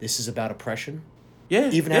 This is about oppression. Yeah.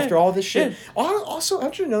 Even after all this shit. Yeah. Also,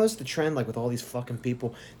 haven't you noticed the trend, like with all these fucking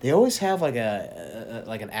people, they always have like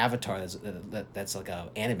an avatar that's like a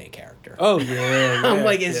anime character. Oh yeah. I'm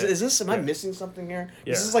like, is this? Am I missing something here?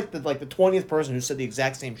 Yeah. This is like the 20th person who said the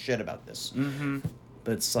exact same shit about this. Mm-hmm.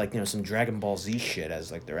 But it's like, you know, some Dragon Ball Z shit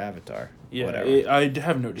as like their avatar. Yeah, whatever. I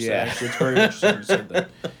have noticed that. Actually, it's very interesting you said that.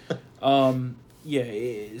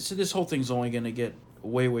 So this whole thing's only going to get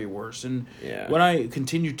way worse. And what I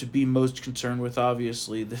continue to be most concerned with,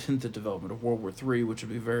 obviously, the development of World War III, which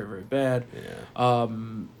would be very, very bad. Yeah.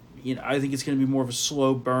 You know, I think it's going to be more of a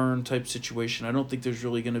slow burn type situation. I don't think there's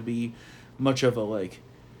really going to be much of a like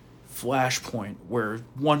flashpoint where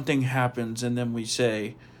one thing happens and then we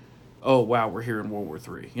say, oh, wow, we're here in World War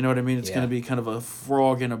III. You know what I mean? It's going to be kind of a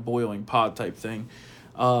frog in a boiling pot type thing,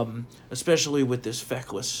 especially with this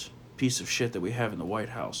feckless piece of shit that we have in the White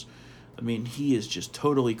House. I mean, he is just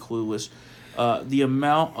totally clueless. The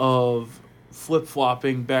amount of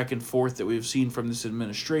flip-flopping back and forth that we've seen from this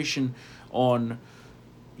administration on,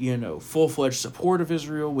 full-fledged support of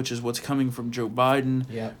Israel, which is what's coming from Joe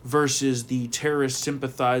Biden, versus the terrorist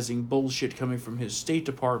sympathizing bullshit coming from his State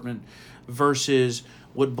Department, versus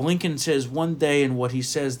what Blinken says one day and what he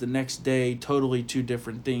says the next day, totally two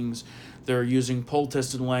different things. They're using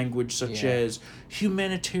poll-tested language such as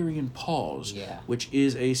humanitarian pause, which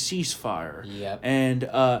is a ceasefire.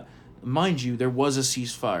 And mind you, there was a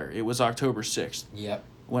ceasefire. It was October 6th.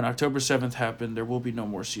 When October 7th happened, there will be no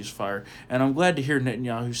more ceasefire. And I'm glad to hear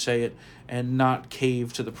Netanyahu say it and not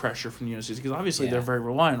cave to the pressure from the United States, because obviously they're very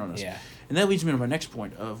reliant on us. And that leads me to my next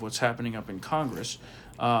point of what's happening up in Congress.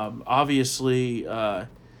 Obviously,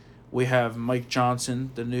 we have Mike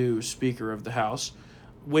Johnson, the new Speaker of the House,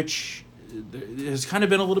 which has kind of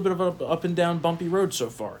been a little bit of an up and down bumpy road so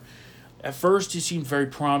far. At first, he seemed very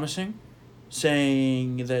promising,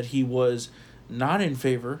 saying that he was not in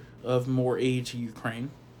favor of more aid to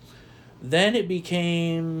Ukraine. Then it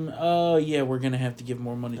became, we're going to have to give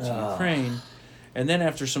more money to Ukraine. And then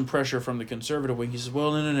after some pressure from the conservative wing, he says,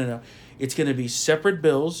 well, no. It's going to be separate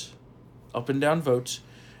bills, up and down votes,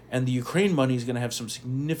 and the Ukraine money is going to have some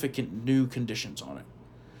significant new conditions on it.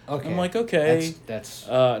 Okay. I'm like, okay. That's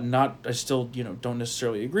I still, don't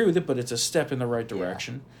necessarily agree with it, but it's a step in the right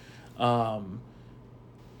direction. And,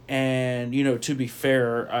 to be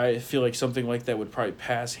fair, I feel like something like that would probably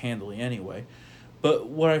pass handily anyway. But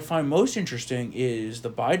what I find most interesting is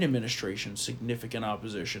the Biden administration's significant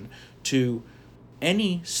opposition to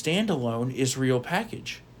any standalone Israel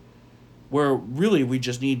package, where really we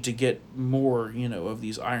just need to get more, of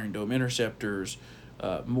these Iron Dome interceptors,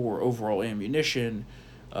 more overall ammunition,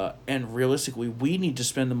 and realistically, we need to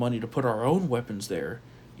spend the money to put our own weapons there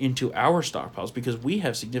into our stockpiles, because we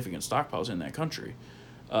have significant stockpiles in that country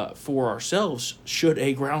for ourselves should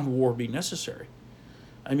a ground war be necessary.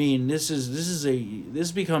 I mean,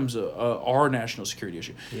 this becomes our national security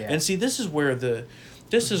issue. And see, this is where the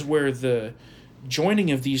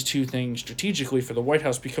joining of these two things strategically for the White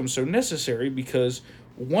House becomes so necessary, because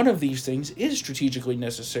one of these things is strategically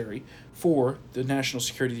necessary for the national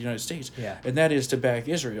security of the United States, and that is to back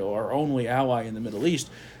Israel, our only ally in the Middle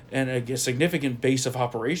East, and a significant base of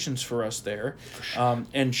operations for us there.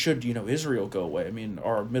 And should, Israel go away, I mean,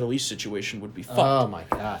 our Middle East situation would be fucked. Oh, my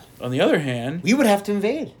God. On the other hand... we would have to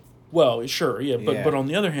invade. Well, sure, but on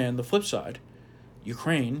the other hand, the flip side,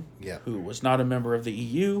 Ukraine, who was not a member of the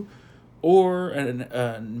EU or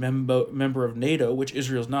a member of NATO, which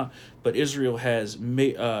Israel's not, but Israel has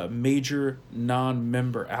major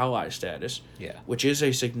non-member ally status, which is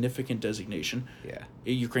a significant designation.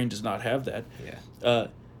 Ukraine does not have that. I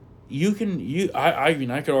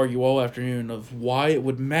could argue all afternoon of why it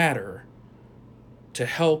would matter to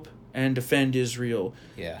help and defend Israel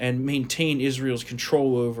and maintain Israel's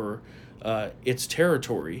control over its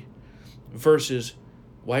territory versus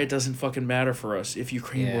why it doesn't fucking matter for us if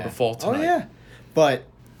Ukraine were to fall tonight. But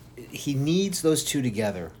he needs those two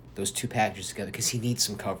together, those two packages together, because he needs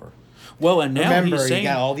some cover. Well, and now remember, he's saying... you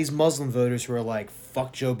got all these Muslim voters who are like,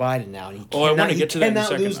 fuck Joe Biden now. And I want to get to that in a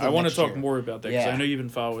second. I want to talk more about that, because I know you've been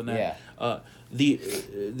following that.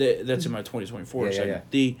 That's in my 2024 segment.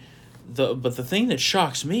 But the thing that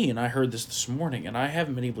shocks me, and I heard this morning, and I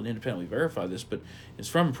haven't been able to independently verify this, but it's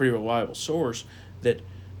from a pretty reliable source, that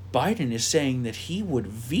Biden is saying that he would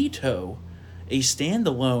veto a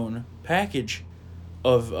standalone package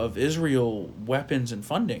of Israel weapons and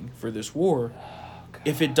funding for this war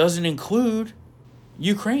if it doesn't include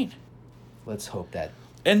Ukraine. Let's hope that.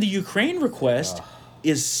 And the Ukraine request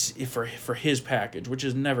is for his package, which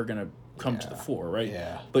is never going to come to the fore, right?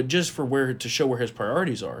 But just to show where his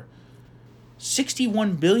priorities are.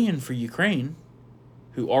 $61 billion for Ukraine,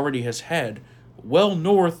 who already has had well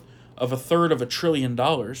north of a third of $1 trillion,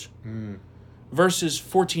 versus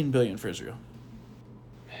 $14 billion for Israel.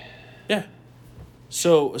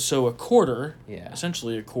 So a quarter,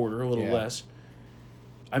 essentially a quarter, a little less.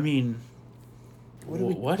 I mean, what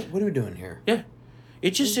are we doing here?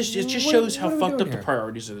 It just shows how fucked up the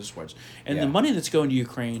priorities of this was. And the money that's going to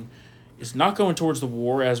Ukraine is not going towards the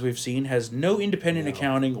war, as we've seen, has no independent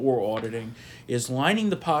accounting or auditing, is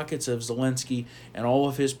lining the pockets of Zelensky and all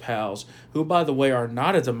of his pals, who, by the way, are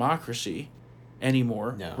not a democracy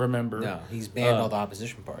anymore. Remember? No, he's banned all the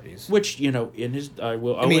opposition parties. Which, in his... I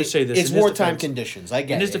will say this. It's wartime conditions. I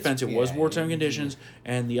get it. In his defense, it was wartime conditions,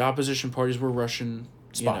 and the opposition parties were Russian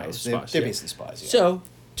spies. They're basically spies, So,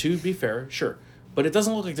 to be fair, sure. But it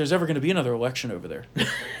doesn't look like there's ever going to be another election over there.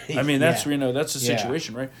 I mean, that's that's the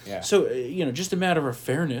situation, right? So just a matter of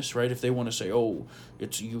fairness, right? If they want to say,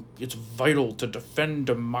 it's vital to defend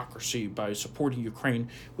democracy by supporting Ukraine,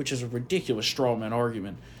 which is a ridiculous straw man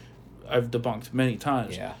argument, I've debunked many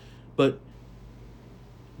times. But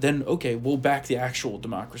then okay, we'll back the actual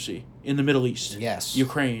democracy in the Middle East. Yes.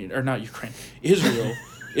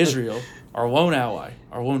 Israel, our lone ally,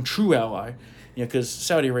 our lone true ally. Because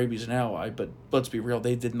Saudi Arabia's an ally, but let's be real,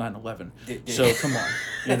 they did 9/11. So come on,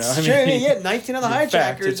 That's true. Yeah, 19 of the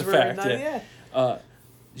hijackers. It's a fact.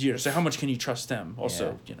 So how much can you trust them?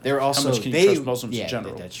 Also, they're also how much can you trust Muslims in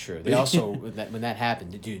general? That's true. They also when that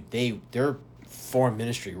happened, dude, their foreign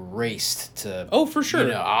ministry raced to. Oh, for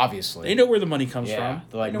sure. Obviously, they know where the money comes from.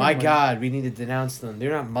 They're like, my God, we need to denounce them.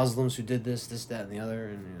 They're not Muslims who did this, that, and the other.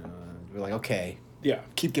 And we're like, okay,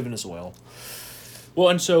 keep giving us oil. Well,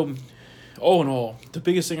 and so, all in all, the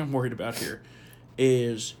biggest thing I'm worried about here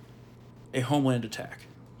is a homeland attack.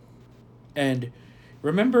 And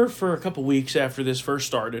remember, for a couple weeks after this first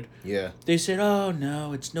started, they said, "Oh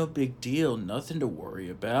no, it's no big deal, nothing to worry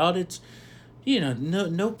about. It's,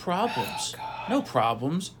 no problems, no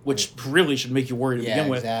problems," which really should make you worry to begin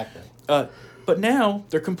with. Exactly. But now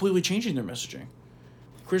they're completely changing their messaging.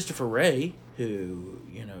 Christopher Wray, who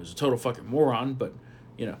is a total fucking moron, but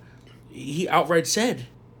he outright said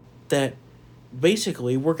that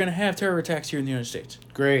basically we're going to have terror attacks here in the United States.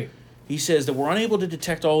 Great. He says that we're unable to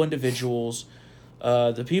detect all individuals.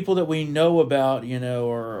 The people that we know about,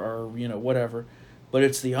 are whatever. But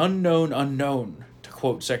it's the unknown, to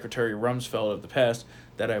quote Secretary Rumsfeld of the past,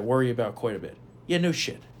 that I worry about quite a bit. Yeah, no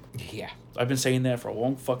shit. Yeah. I've been saying that for a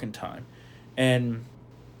long fucking time. And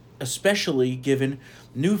especially given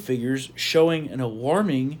new figures showing an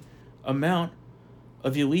alarming amount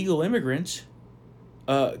of illegal immigrants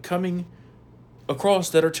coming across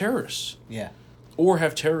that are terrorists. Yeah. Or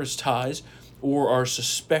have terrorist ties, or are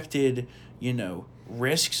suspected,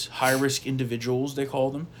 risks, high-risk individuals, they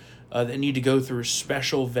call them, that need to go through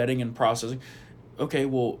special vetting and processing. Okay,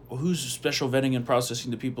 well, who's special vetting and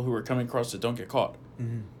processing the people who are coming across that don't get caught?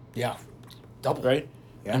 Mm-hmm. Yeah. Double. Right?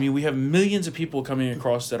 Yeah. I mean, we have millions of people coming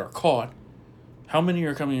across that are caught. How many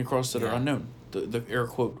are coming across that are unknown? The air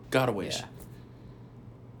quote, gotaways. Yeah.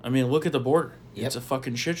 I mean, look at the border. Yep. It's a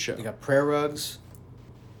fucking shit show. You got prayer rugs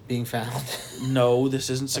being found. No, this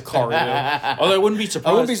isn't Sicario. Although I wouldn't be surprised.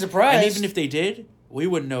 I wouldn't be surprised. And even if they did, we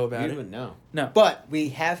wouldn't know about it. We wouldn't know. No. But we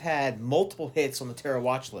have had multiple hits on the terror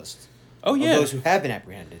watch list. Oh, yeah. Of those who have been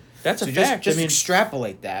apprehended. That's a fact. Just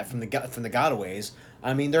extrapolate that from the gotaways.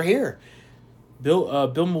 I mean, they're here. Bill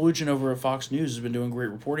Malugin over at Fox News has been doing great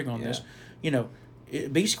reporting on this.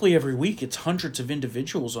 Basically every week it's hundreds of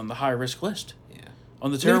individuals on the high-risk list.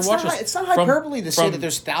 On the terror watch list. It's not hyperbole to say that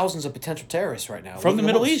there's thousands of potential terrorists right now. From the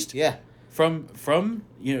Middle East. Yeah. From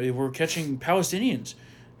we're catching Palestinians.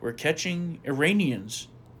 We're catching Iranians,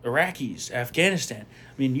 Iraqis, Afghanistan.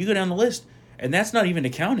 I mean, you go down the list, and that's not even to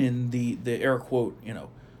count in the air quote,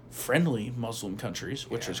 friendly Muslim countries,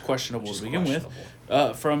 which is questionable to begin with.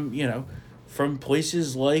 From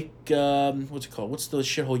places like, what's it called? What's the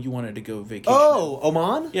shithole you wanted to go vacation? Oh,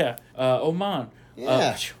 Oman? Yeah, Oman.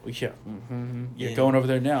 Yeah. You're going over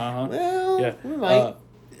there now, huh? Well, we might.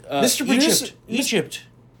 Mr. Egypt.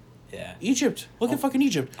 Yeah. Egypt. Look at fucking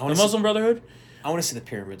Egypt. The Muslim Brotherhood. I want to see the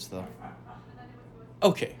pyramids, though.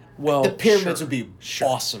 Okay. Well, the pyramids would be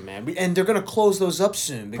awesome, man. And they're going to close those up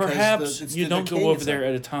soon. Because perhaps you don't go over there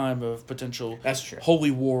at a time of potential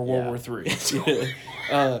holy war, World War III.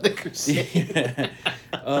 The Crusade.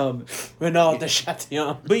 Renaud de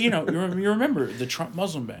Chatillon. But, you remember the Trump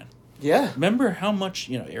Muslim ban. Yeah. Remember how much,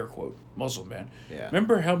 air quote, Muslim ban. Yeah.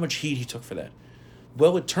 Remember how much heat he took for that.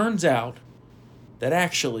 Well, it turns out that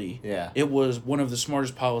actually it was one of the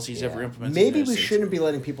smartest policies ever implemented. Maybe we shouldn't be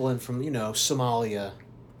letting people in from, Somalia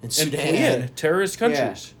and Sudan. Terrorist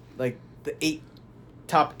countries. Yeah. Like the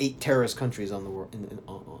top 8 terrorist countries on the world,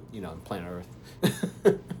 on planet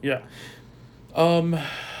Earth. Yeah.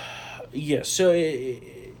 Yeah, so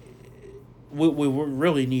what we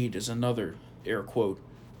really need is another, air quote,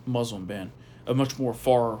 Muslim ban. A much more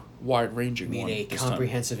far, wide-ranging one. You mean a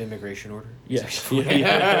comprehensive immigration order? Yes.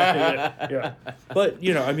 Yeah. But,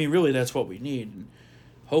 really that's what we need. And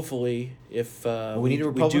hopefully, if we need a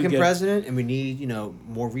Republican president, and we need,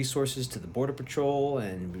 more resources to the Border Patrol,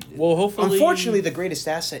 and hopefully, unfortunately, the greatest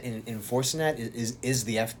asset in enforcing that is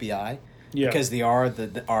the FBI. Yeah. Because they are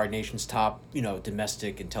our nation's top,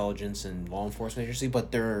 domestic intelligence and law enforcement agency, but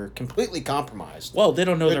they're completely compromised. Well, they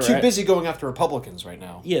don't know they're too busy going after Republicans right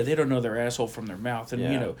now. Yeah, they don't know their asshole from their mouth,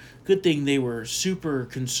 and good thing they were super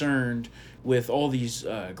concerned with all these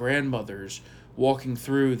grandmothers walking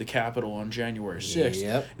through the Capitol on January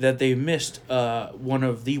 6th that they missed one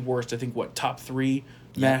of the worst, I think, top 3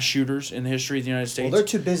 mass shooters in the history of the United States. Well, they're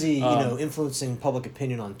too busy, influencing public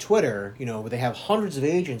opinion on Twitter. Where they have hundreds of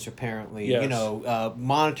agents apparently,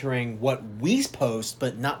 monitoring what we post,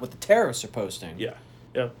 but not what the terrorists are posting. Yeah.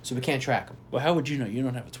 Yeah. So we can't track them. Well, how would you know? You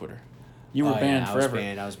don't have a Twitter. You were banned I forever.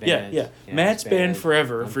 I was banned. Yeah. Matt's banned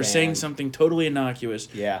forever for saying banned. something totally innocuous.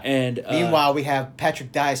 Yeah. And meanwhile, we have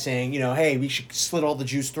Patrick Dye saying, hey, we should slit all the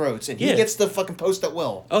Jews' throats, and he gets the fucking post at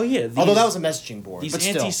will. Oh yeah. Although that was a messaging board. These but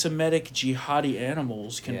still. anti-Semitic jihadi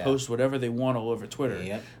animals can post whatever they want all over Twitter.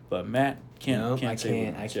 Yep. But Matt can't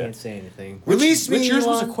say I can't say anything. Release me, yours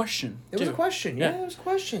was a question. It was a question. Yeah, it was a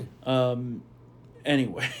question.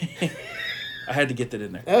 Anyway, I had to get that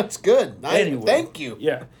in there. That's good. Anyway, thank you.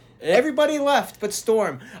 Yeah. Everybody left but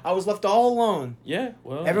Storm. I was left all alone. Yeah,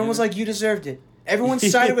 well. Everyone was like, "You deserved it." Everyone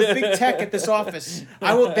sided with big tech at this office.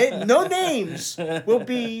 No names will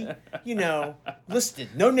be, listed.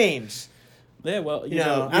 No names. Yeah, well, I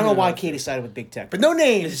don't know why Katie sided with big tech, but no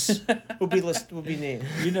names will be listed. Will be named.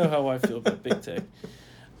 You know how I feel about big tech.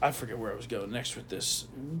 I forget where I was going next with this.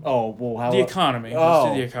 Oh, well, how... The economy. Let's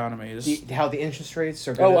do the economy. How the interest rates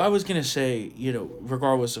are going I was going to say,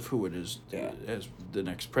 regardless of who it is as the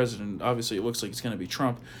next president, obviously it looks like it's going to be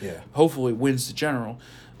Trump. Yeah. Hopefully wins the general,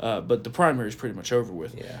 but the primary is pretty much over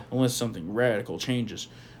with, yeah. Unless something radical changes.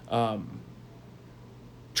 Trump,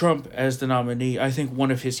 as the nominee, I think one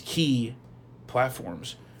of his key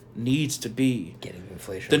platforms needs to be getting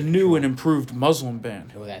inflation the new and improved Muslim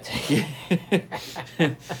ban. Oh, that's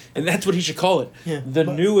and that's what he should call it. Yeah. The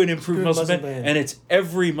new and improved Muslim ban. And it's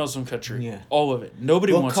every Muslim country. Yeah. All of it.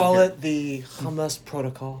 Nobody wants to call it. We'll call it the Hamas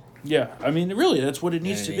protocol. Yeah. I mean, really, that's what it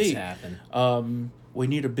needs to be. To happen. We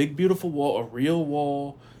need a big, beautiful wall, a real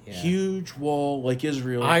wall, huge wall like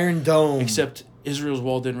Israel. Iron Dome. Except Israel's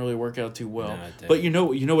wall didn't really work out too well. No, it didn't. But you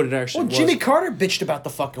know what it actually was? Jimmy Carter bitched about the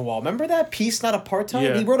fucking wall. Remember that? Peace, not apartheid?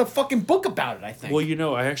 Yeah. He wrote a fucking book about it, I think.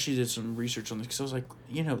 Well, I actually did some research on this because I was like,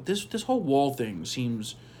 this whole wall thing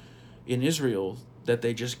seems, in Israel, that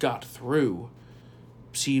they just got through,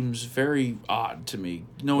 seems very odd to me,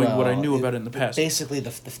 knowing what I knew about it in the past. Basically, the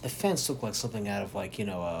fence looked like something out of it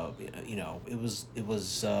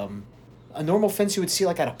was a normal fence you would see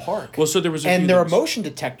like at a park. Well, so there was there are motion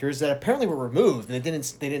detectors that apparently were removed and they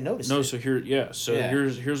didn't notice. No, it. so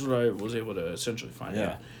here's what I was able to essentially find out.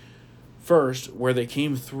 Yeah. First, where they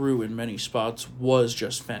came through in many spots was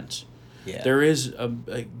just fence. Yeah. There is a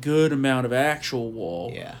good amount of actual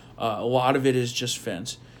wall. Yeah. A lot of it is just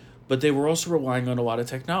fence. But they were also relying on a lot of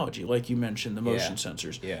technology, like you mentioned, the motion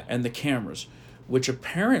sensors and the cameras, which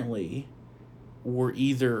apparently were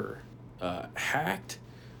either hacked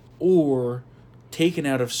or taken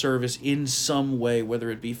out of service in some way,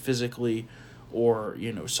 whether it be physically or,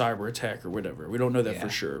 cyber attack or whatever. We don't know that for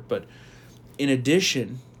sure. But in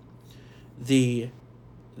addition, the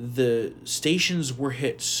stations were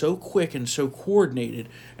hit so quick and so coordinated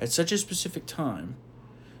at such a specific time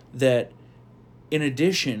that, in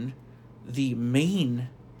addition, the main,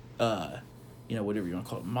 whatever you want to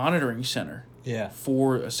call it, monitoring center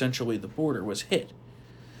for essentially the border was hit.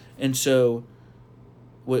 And so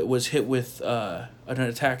was hit with an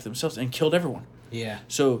attack themselves and killed everyone. Yeah.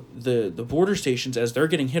 So the border stations, as they're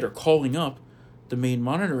getting hit, are calling up the main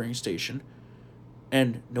monitoring station,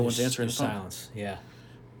 and no one's answering the phone. Silence. Yeah.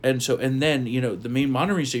 And then the main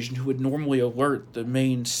monitoring station, who would normally alert the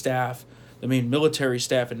main staff, the main military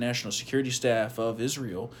staff and national security staff of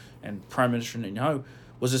Israel and Prime Minister Netanyahu,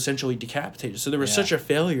 was essentially decapitated. So there was such a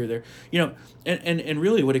failure there. And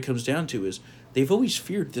really what it comes down to is they've always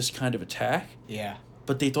feared this kind of attack. Yeah.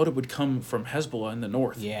 But they thought it would come from Hezbollah in the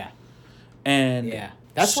north. Yeah. And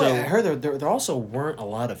that's why I heard there also weren't a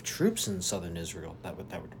lot of troops in southern Israel that were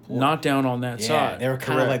deployed. Not down on that side. They were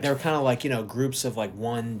kind of like groups of like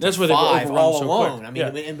 1 That's to why they were 5 overrun all so alone. quick.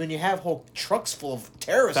 I mean, and when you have whole trucks full of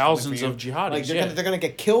terrorists, thousands of jihadis, like they're gonna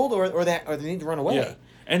get killed or they need to run away. Yeah.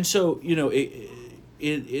 And so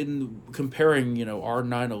in comparing our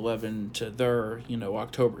 9/11 to their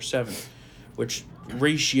October 7th, which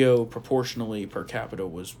ratio proportionally per capita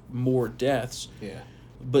was more deaths. Yeah.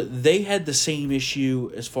 But they had the same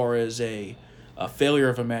issue as far as a failure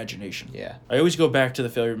of imagination. Yeah. I always go back to the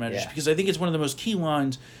failure of imagination Yeah. because I think it's one of the most key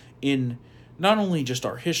lines in not only just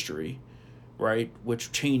our history, right,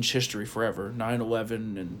 which changed history forever,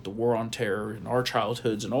 9/11 and the war on terror and our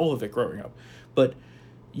childhoods and all of it growing up, but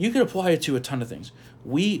you could apply it to a ton of things.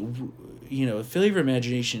 Failure of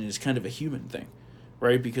imagination is kind of a human thing,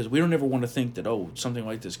 right? Because we don't ever want to think that, something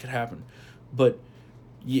like this could happen. But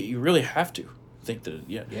you really have to think that,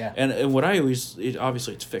 Yeah. And what I always,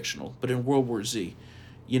 obviously it's fictional, but in World War Z,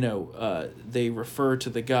 they refer to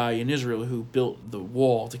the guy in Israel who built the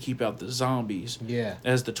wall to keep out the zombies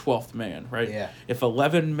as the 12th man, right? Yeah. If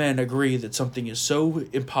 11 men agree that something is so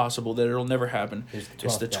impossible that it'll never happen,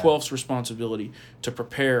 it's the 12th's responsibility to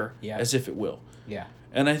prepare as if it will. Yeah.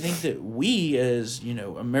 And I think that we as,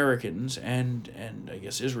 Americans and I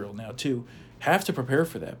guess Israel now too, have to prepare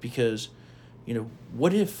for that because,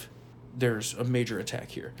 what if there's a major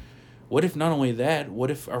attack here? What if not only that,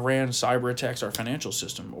 what if Iran cyber attacks our financial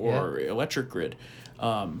system or electric grid?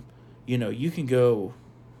 You can go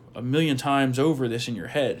a million times over this in your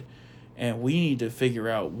head, and we need to figure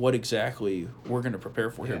out what exactly we're going to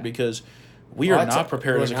prepare for here because we are not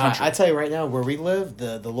prepared as a country. I tell you right now, where we live,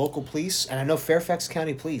 the local police, and I know Fairfax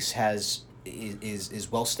County Police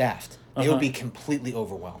is well staffed. They would be completely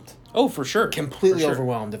overwhelmed. Oh, for sure. Completely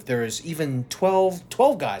overwhelmed if there's even 12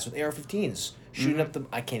 guys with AR-15s shooting up the.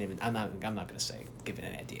 I can't even. I'm not going to say giving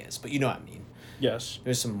any ideas, but you know what I mean. Yes.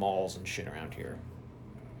 There's some malls and shit around here.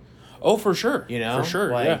 Oh, for sure. For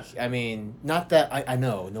sure. Yeah. I mean, not that I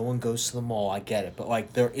know no one goes to the mall. I get it,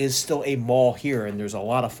 but there is still a mall here, and there's a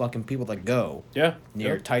lot of fucking people that go. Yeah.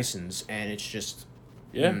 Near Tyson's, and it's just.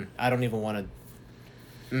 Yeah. I don't even want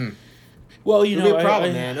to. Well, it'll be a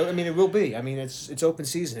problem, man. I mean, it will be. I mean, it's open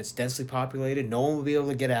season. It's densely populated. No one will be able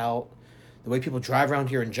to get out. The way people drive around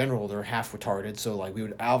here in general, they're half retarded. So, we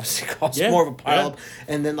would obviously cause more of a pileup.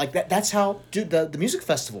 And then, that's how, dude, the music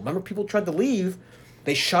festival. Remember, people tried to leave.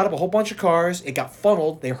 They shot up a whole bunch of cars. It got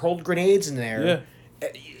funneled. They hurled grenades in there. Yeah.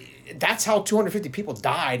 That's how 250 people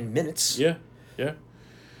died in minutes. Yeah, yeah.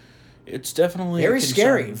 It's definitely very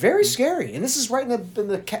scary. Very scary. And this is right in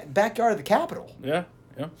the backyard of the Capitol. Yeah,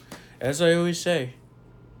 yeah. As I always say,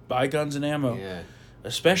 buy guns and ammo. Yeah.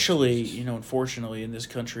 Especially, unfortunately, in this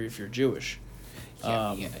country, if you're Jewish,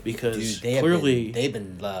 because dude, clearly they've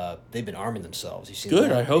been arming themselves. You see? Good,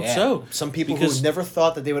 that? I hope so. Some people who never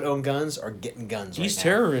thought that they would own guns are getting guns. These right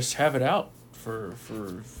terrorists have it out for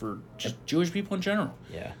just Jewish people in general.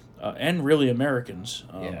 Yeah. And really Americans.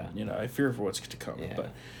 I fear for what's to come. Yeah.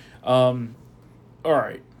 But, all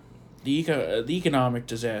right. The economic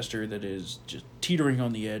disaster that is just teetering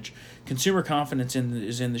on the edge. Consumer confidence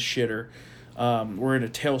is in the shitter. We're in a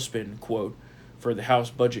tailspin, quote, for the House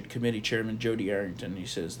Budget Committee Chairman Jody Arrington. He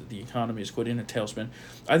says that the economy is, quote, in a tailspin.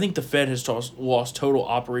 I think the Fed has lost total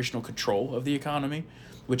operational control of the economy,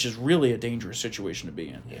 which is really a dangerous situation to be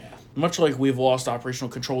in. Yeah. Much like we've lost operational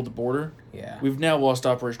control of the border, we've now lost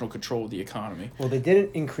operational control of the economy. Well, they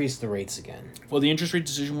didn't increase the rates again. Well, the interest rate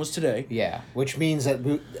decision was today. Yeah, which means that,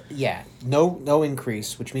 no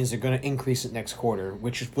increase, which means they're going to increase it next quarter,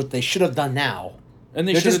 which is what they should have done now. And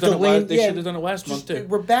they should have done it. They should have done it last month too.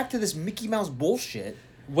 We're back to this Mickey Mouse bullshit.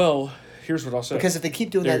 Well, here's what I'll say. Because if they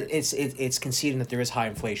keep doing that, it's conceding that there is high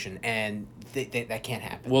inflation, and that can't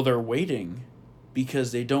happen. Well, they're waiting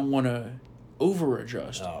because they don't want to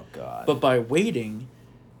over-adjust. Oh God! But by waiting,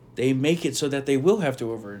 they make it so that they will have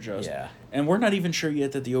to over-adjust. Yeah. And we're not even sure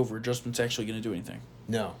yet that the over-adjustment's actually going to do anything.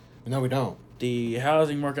 No, we don't. The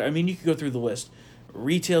housing market. I mean, you could go through the list.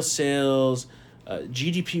 Retail sales.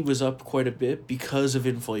 GDP was up quite a bit because of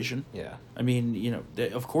inflation. Yeah. I mean,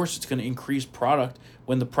 of course it's going to increase product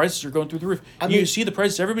when the prices are going through the roof. You see the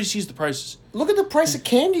prices. Everybody sees the prices. Look at the price of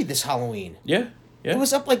candy this Halloween. Yeah. Yeah. It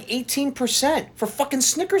was up 18% for fucking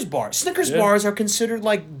Snickers bars. Snickers bars are considered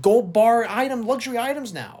gold bar luxury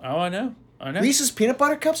items now. Oh, I know. Reese's peanut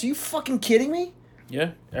butter cups? Are you fucking kidding me?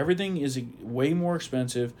 Yeah. Everything is way more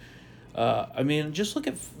expensive. I mean, just look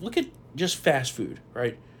at just fast food,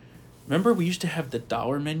 right? Remember, we used to have the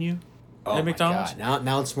dollar menu at McDonald's? God.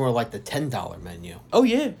 Now it's more like the $10 menu. Oh,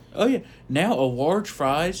 yeah. Now a large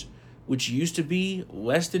fries, which used to be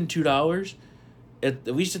less than $2, at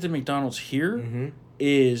least at the McDonald's here,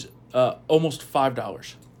 is almost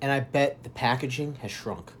 $5. And I bet the packaging has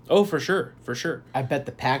shrunk. Oh, for sure. I bet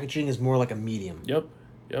the packaging is more like a medium. Yep.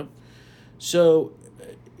 So,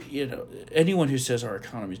 anyone who says our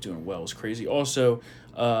economy is doing well is crazy. Also,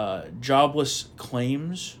 jobless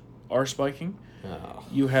claims are spiking. Oh.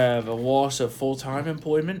 You have a loss of full-time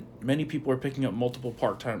employment. Many people are picking up multiple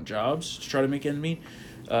part-time jobs to try to make ends meet.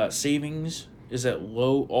 Savings is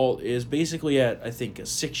is basically at, I think, a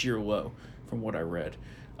 6-year low from what I read.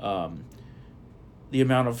 The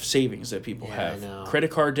amount of savings that people have. Credit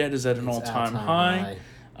card debt is at an all-time high.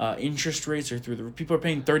 Interest rates are through the roof. People are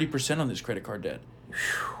paying 30% on this credit card debt.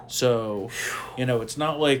 So, it's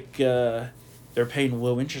not like they're paying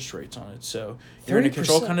low interest rates on it. So you're going to catch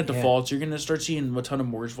all kind of defaults. You're going to start seeing a ton of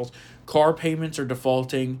mortgage defaults. Car payments are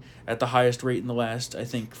defaulting at the highest rate in the last, I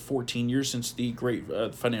think, 14 years since the great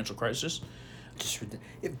financial crisis.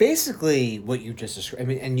 Basically, what you just described,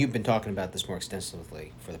 and you've been talking about this more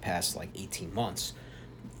extensively for the past 18 months.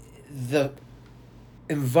 the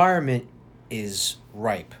environment is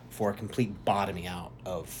ripe for a complete bottoming out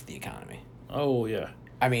of the economy. Oh, yeah.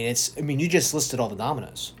 I mean, you just listed all the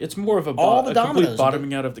dominoes. It's more of a complete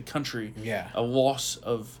bottoming out of the country. Yeah. A loss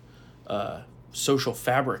of social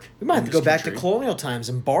fabric. We might have to go back to colonial times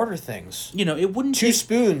and barter things. You know, it wouldn't Two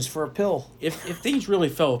spoons for a pill. If things really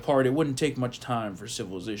fell apart, it wouldn't take much time for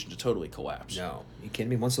civilization to totally collapse. No. You kidding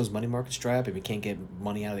me? Once those money markets dry up and we can't get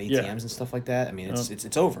money out of ATMs and stuff like that, I mean,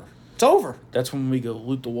 it's over. It's over. That's when we go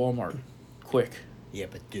loot the Walmart. Quick. Yeah,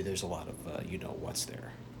 but dude, there's a lot of what's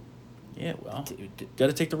there. Yeah, well, got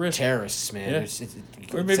to take the risk. Terrorists, man. Yeah. It's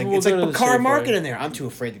Or maybe like the car safe market way. in there. I'm too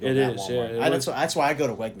afraid to go It to that is, Walmart. yeah. That's why I go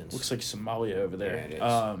to Wegmans. Looks like Somalia over there.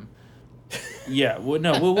 Yeah, it is. Yeah, well,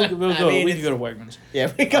 no, we'll go. We can go to Wegmans.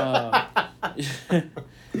 Yeah, we go.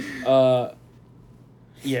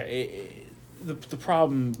 The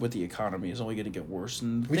problem with the economy is only going to get worse.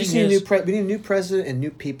 And We just need we need a new president and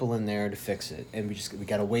new people in there to fix it, and we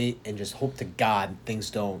gotta wait and just hope to God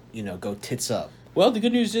things don't go tits up. Well, the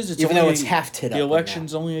good news is Even though it's half tit up. The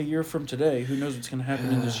election's only a year from today. Who knows what's going to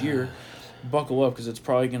happen in this year? Buckle up, because it's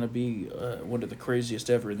probably going to be one of the craziest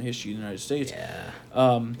ever in the history of the United States. Yeah.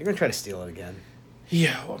 You're gonna try to steal it again.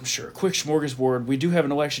 Yeah, well, I'm sure. Quick smorgasbord. We do have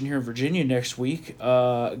an election here in Virginia next week.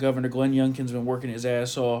 Governor Glenn Youngkin's been working his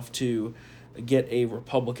ass off to get a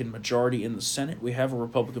Republican majority in the Senate. We have a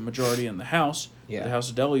Republican majority in the House. Yeah. The House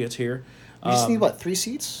of Delegates here. You just need, 3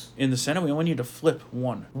 seats? In the Senate, we only need to flip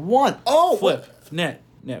one. One? Oh! Flip. Net.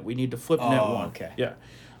 We need to flip net one. Okay. Yeah.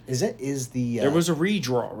 Is the... there was a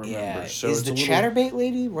redraw, remember? Yeah. So is it's the a little, Chatterbait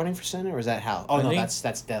lady running for Senate, or is that House? Oh, I no, think,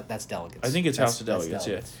 that's Delegates. I think it's House of Delegates,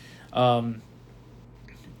 yeah.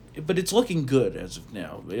 But it's looking good as of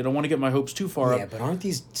now. I don't want to get my hopes too far up. Yeah, but aren't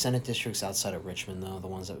these Senate districts outside of Richmond, though, the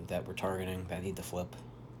ones that we're targeting that need to flip?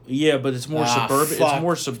 Yeah, but it's more suburban. Fuck. It's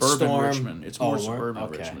more suburban Storm. Richmond. It's more suburban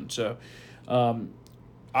okay. Richmond. So,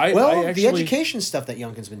 the education stuff that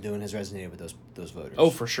Youngkin's been doing has resonated with those voters. Oh,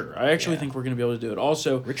 for sure. I actually think we're going to be able to do it.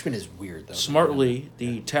 Also, Richmond is weird though. Smartly,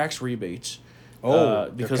 the tax rebates.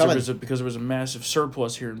 Because there was a massive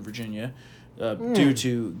surplus here in Virginia. Due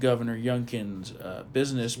to Governor Youngkin's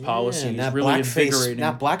business policies, really invigorating.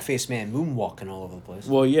 Not blackface man moonwalking all over the place.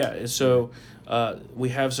 Well, yeah. So we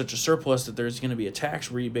have such a surplus that there's going to be a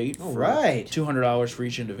tax rebate for $200 for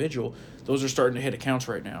each individual. Those are starting to hit accounts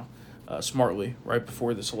right now, smartly, right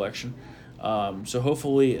before this election. So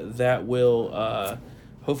hopefully that will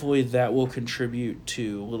contribute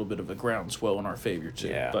to a little bit of a groundswell in our favor too.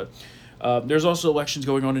 Yeah. But there's also elections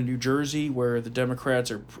going on in New Jersey where the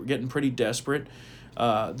Democrats are getting pretty desperate.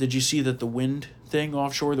 Did you see that the wind thing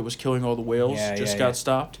offshore that was killing all the whales got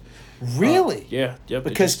stopped? Really? Yeah. Yep.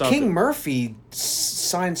 Because King Murphy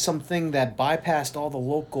signed something that bypassed all the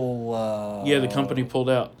local... the company pulled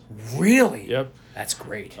out. Really? Yep. That's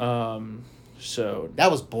great. So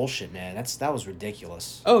that was bullshit, man. That was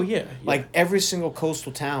ridiculous. Oh, yeah. Like, every single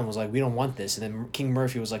coastal town was like, we don't want this. And then King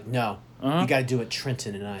Murphy was like, no. You got to do what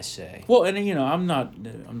Trenton and I say. Well, and I'm not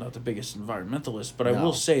the biggest environmentalist, but I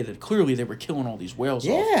will say that clearly they were killing all these whales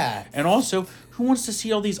off. Yeah. And also, who wants to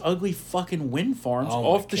see all these ugly fucking wind farms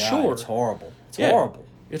off the shore? It's horrible. It's horrible.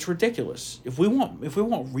 It's ridiculous. If we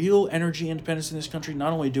want real energy independence in this country,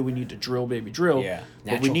 not only do we need to drill, but we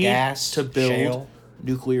need to build shale.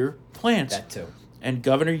 Nuclear plants. That too. And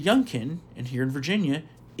Governor Youngkin, here in Virginia,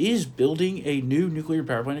 is building a new nuclear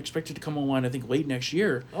power plant expected to come online, I think, late next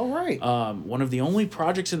year. Oh, right. One of the only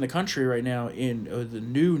projects in the country right now in the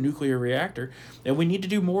new nuclear reactor, and we need to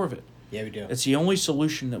do more of it. Yeah, we do. It's the only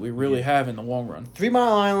solution that we really have in the long run. 3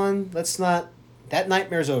 Mile Island, that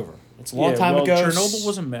nightmare's over. It's a long time ago. Chernobyl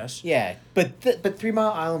was a mess. Yeah, but 3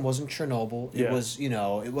 Mile Island wasn't Chernobyl. It was,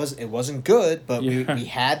 it wasn't good, but we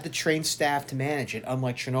had the trained staff to manage it,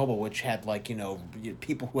 unlike Chernobyl, which had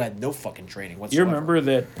people who had no fucking training whatsoever. You remember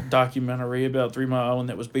that documentary about 3 Mile Island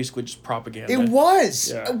that was basically just propaganda? It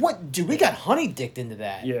was. Yeah. What, dude? We got honey dicked into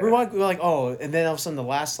that. Yeah. We were like, oh, and then all of a sudden the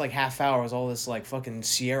last half hour was all this fucking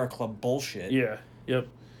Sierra Club bullshit. Yeah. Yep.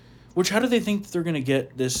 Which, how do they think that they're gonna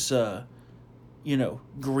get this?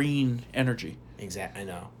 Green energy. Exactly, I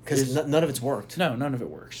know. Because none of it's worked. No, none of it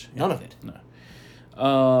works. None of it. No.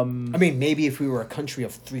 I mean, maybe if we were a country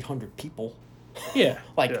of 300 people. Yeah.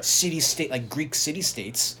 City-state, like Greek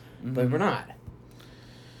city-states. Mm-hmm. But we're not.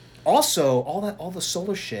 Also, all the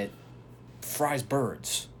solar shit fries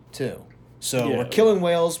birds, too. So we're killing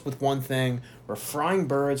whales with one thing. We're frying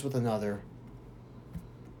birds with another.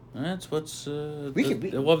 That's what's. I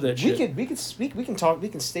I love that shit. We can speak. We can talk. We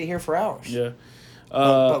can stay here for hours. Yeah.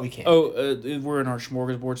 But we can't. We're in our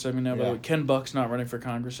smorgasbord segment now. By the way, Ken Buck's not running for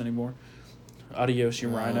Congress anymore. Adios, you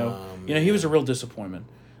rhino. He was a real disappointment.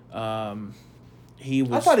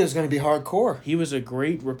 I thought he was going to be hardcore. He was a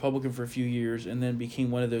great Republican for a few years and then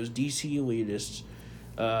became one of those DC elitists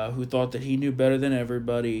who thought that he knew better than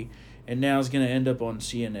everybody, and now is going to end up on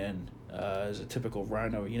CNN as a typical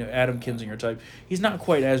rhino, Adam Kinzinger type. He's not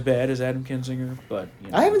quite as bad as Adam Kinzinger, but...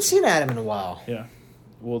 I haven't seen Adam in a while. Yeah.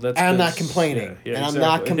 Well, that's... And I'm not complaining. Yeah, and exactly. I'm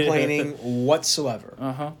not complaining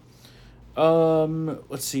whatsoever.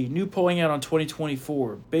 Let's see. New polling out on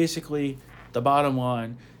 2024. Basically, the bottom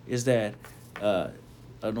line is that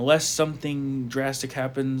unless something drastic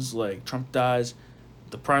happens, like Trump dies,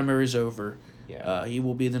 the primary's over. Yeah. He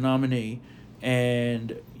will be the nominee.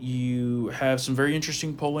 And you have some very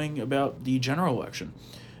interesting polling about the general election.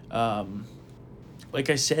 Like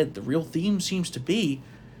I said, the real theme seems to be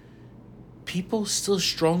people still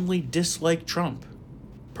strongly dislike Trump,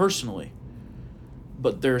 personally.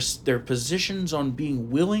 But their positions on being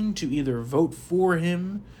willing to either vote for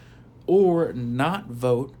him or not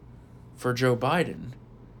vote for Joe Biden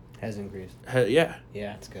Has increased. Yeah,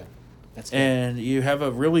 it's good. That's good. and you have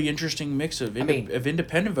a really interesting mix of of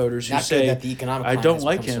independent voters who Not say, good that the economic I climate don't has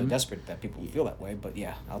like become him. so desperate that people feel that way, but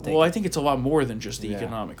yeah, I'll take Well, it. I think it's a lot more than just the Yeah.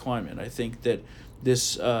 economic climate. I think that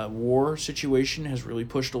this war situation has really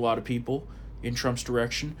pushed a lot of people in Trump's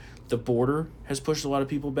direction. The border has pushed a lot of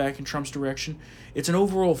people back in Trump's direction. It's an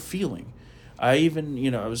overall feeling. I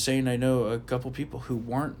even, I was saying I know a couple people who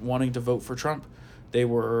weren't wanting to vote for Trump. They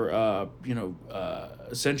were,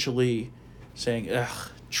 essentially saying, ugh,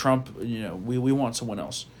 Trump, we want someone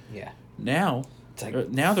else. Yeah. Now, It's like,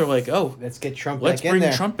 now they're like, oh, let's get Trump let's back in bring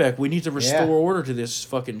there. Trump back. We need to restore Yeah. order to this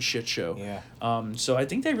fucking shit show. Yeah. So I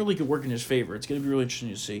think that really could work in his favor. It's going to be really interesting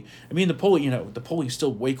to see. I mean, the polling's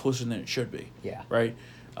still way closer than it should be. Yeah. Right.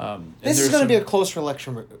 This is going to be a closer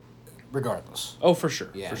election regardless. Oh, for sure.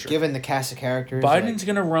 Yeah. For sure. Given the cast of characters. Biden's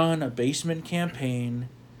going to run a basement campaign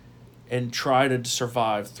and try to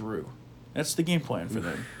survive through. That's the game plan for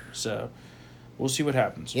them. So we'll see what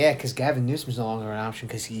happens. Yeah, because Gavin Newsom's no longer an option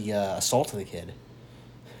because he assaulted a kid.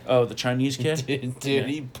 Oh, the Chinese kid? Dude, Yeah.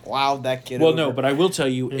 he plowed that kid Well, over. no, but I will tell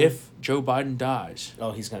you, if Joe Biden dies,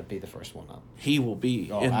 Oh, he's going to be the first one up. he will be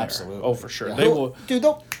in absolutely. there. Oh, for sure. Yeah, They will. Dude,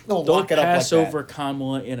 they'll They'll lock it up like pass that. over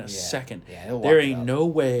Kamala in a second. Yeah, they'll There lock it ain't up. no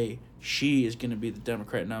way she is going to be the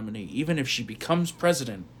Democrat nominee. Even if she becomes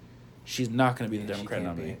president, she's not going to be the Democrat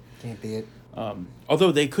nominee. Can't be it.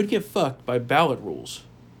 Although they could get fucked by ballot rules.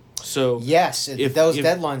 So Yes, if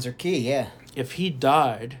deadlines are key, yeah. if he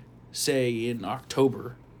died, say in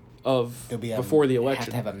October of It'll be before the Have election,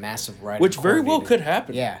 to have a massive writing which very well coordinated- could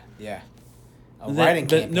happen. Yeah, yeah. A Then- writing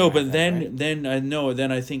campaign. no, I but think, then right?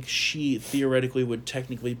 then I think she theoretically would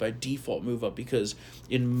technically by default move up because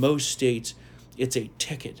in most states it's a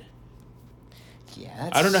ticket. Yeah,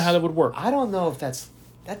 I don't know how that would work. I don't know if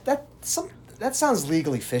that sounds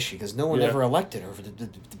legally fishy because no one Yeah. ever elected her for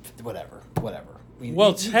whatever.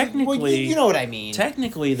 Well, technically, you know what I mean.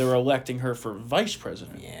 Technically, they're electing her for vice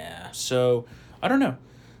president. Yeah. So I don't know.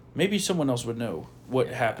 Maybe someone else would know what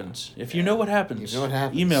happens. If you know what happens, You know what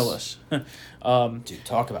happens. email us. Dude,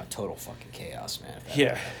 talk about total fucking chaos, man. If that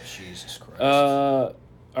Yeah. happens. Jesus Christ.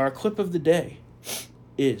 Our clip of the day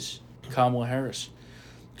is Kamala Harris.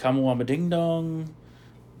 Kamalama Ding Dong.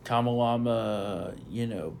 Kamalama,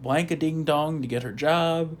 blanka Ding Dong to get her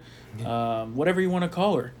job. Whatever you want to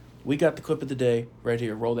call her. We got the clip of the day right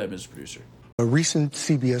here. Roll that, Mr. Producer. A recent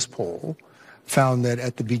CBS poll found that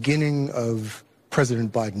at the beginning of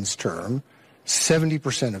President Biden's term,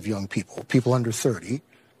 70% of young people under 30,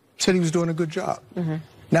 said he was doing a good job. Mm-hmm.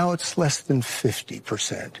 Now it's less than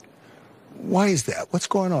 50%. Why is that? What's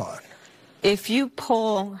going on? If you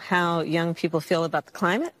poll how young people feel about the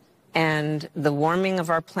climate and the warming of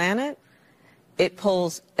our planet, it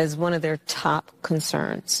polls as one of their top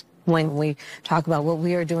concerns. When we talk about what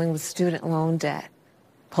we are doing with student loan debt,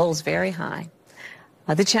 polls very high.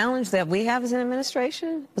 The challenge that we have as an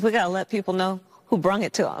administration is we got to let people know who brung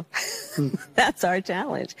it to them. That's our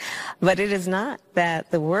challenge. But it is not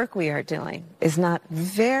that the work we are doing is not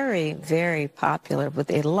very, very popular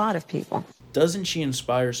with a lot of people. Doesn't she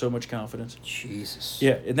inspire so much confidence? Jesus.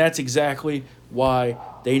 Yeah, and that's exactly why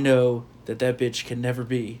they know that bitch can never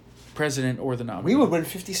be president or the nominee. We would win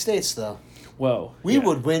 50 states, though. Well, We yeah.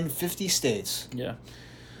 would win 50 states. Yeah.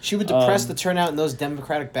 She would depress the turnout in those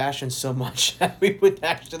Democratic bastions so much that we would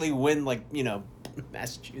actually win,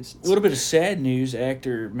 Massachusetts. A little bit of sad news.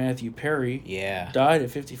 Actor Matthew Perry Yeah. died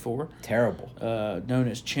at 54. Terrible. Known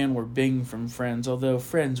as Chandler Bing from Friends, although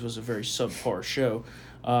Friends was a very subpar show.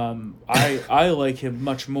 I like him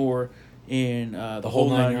much more in The Whole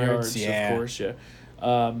Nine Yards, yeah. of course, yeah.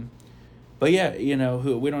 But yeah,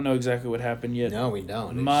 we don't know exactly what happened yet. No, we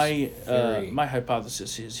don't. It's My very- my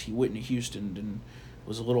hypothesis is Whitney Houston and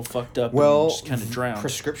was a little fucked up Well, and just kind of drowned.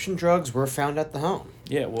 prescription drugs were found at the home.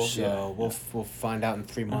 Yeah, well, So we'll find out in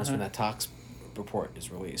 3 months when that tox report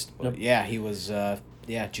is released. But Yep. yeah, he was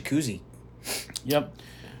jacuzzi. Yep.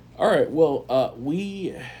 All right. Well,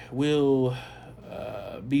 we will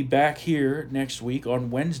be back here next week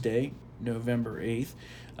on Wednesday, November 8th.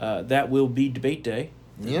 That will be debate day.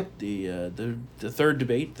 Yep. The third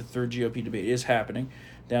debate, the third GOP debate, is happening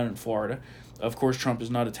down in Florida. Of course, Trump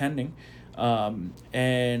is not attending.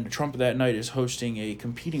 And Trump that night is hosting a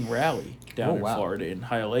competing rally down in Florida, in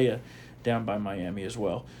Hialeah, down by Miami as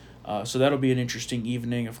well. So that'll be an interesting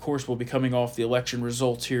evening. Of course, we'll be coming off the election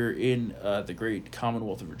results here in the great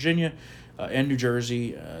Commonwealth of Virginia and New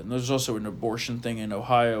Jersey. And there's also an abortion thing in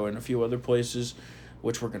Ohio and a few other places,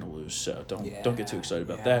 which we're going to lose. So don't get too excited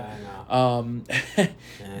about that.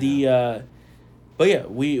 But yeah,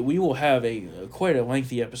 we will have quite a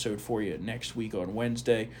lengty episode for you next week on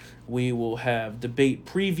Wednesday. We will have debate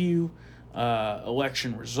preview,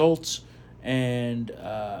 election results, and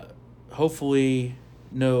hopefully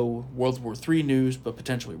no World War III news, but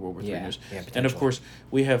potentially World War III news. And of course,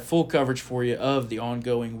 we have full coverage for you of the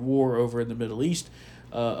ongoing war over in the Middle East,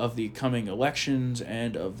 of the coming elections,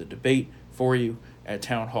 and of the debate for you at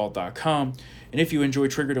townhall.com. And if you enjoy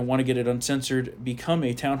Triggered and want to get it uncensored, become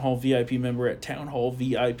a Town Hall VIP member at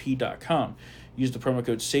townhallvip.com. Use the promo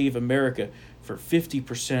code SAVEAmerica for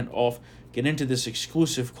 50% off. Get into this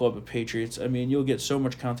exclusive club of patriots. I mean, you'll get so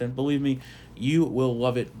much content. Believe me, you will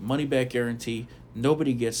love it. Money back guarantee.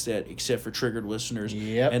 Nobody gets that except for Triggered listeners.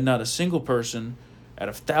 Yep. And not a single person out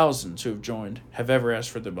of thousands who have joined have ever asked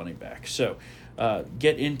for their money back. So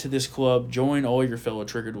get into this club. Join all your fellow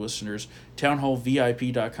Triggered listeners.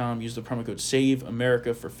 Townhallvip.com. Use the promo code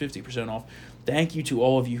SAVEAmerica for 50% off. Thank you to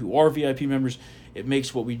all of you who are VIP members. It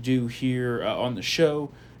makes what we do here on the show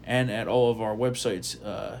and at all of our websites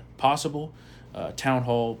possible. Town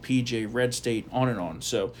Hall, PJ, Red State, on and on.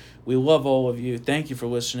 So we love all of you. Thank you for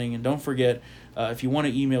listening. And don't forget, if you want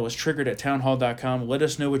to email us, triggered@townhall.com. Let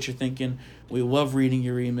us know what you're thinking. We love reading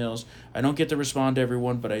your emails. I don't get to respond to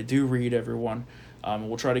everyone, but I do read everyone.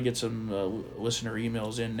 We'll try to get some listener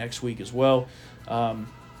emails in next week as well.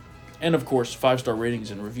 And of course, 5-star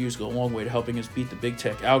ratings and reviews go a long way to helping us beat the big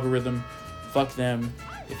tech algorithm. Fuck them.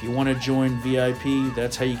 If you want to join VIP,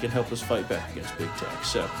 that's how you can help us fight back against big tech.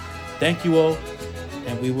 So thank you all,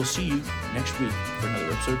 and we will see you next week for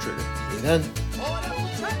another episode of Triggered. See you then.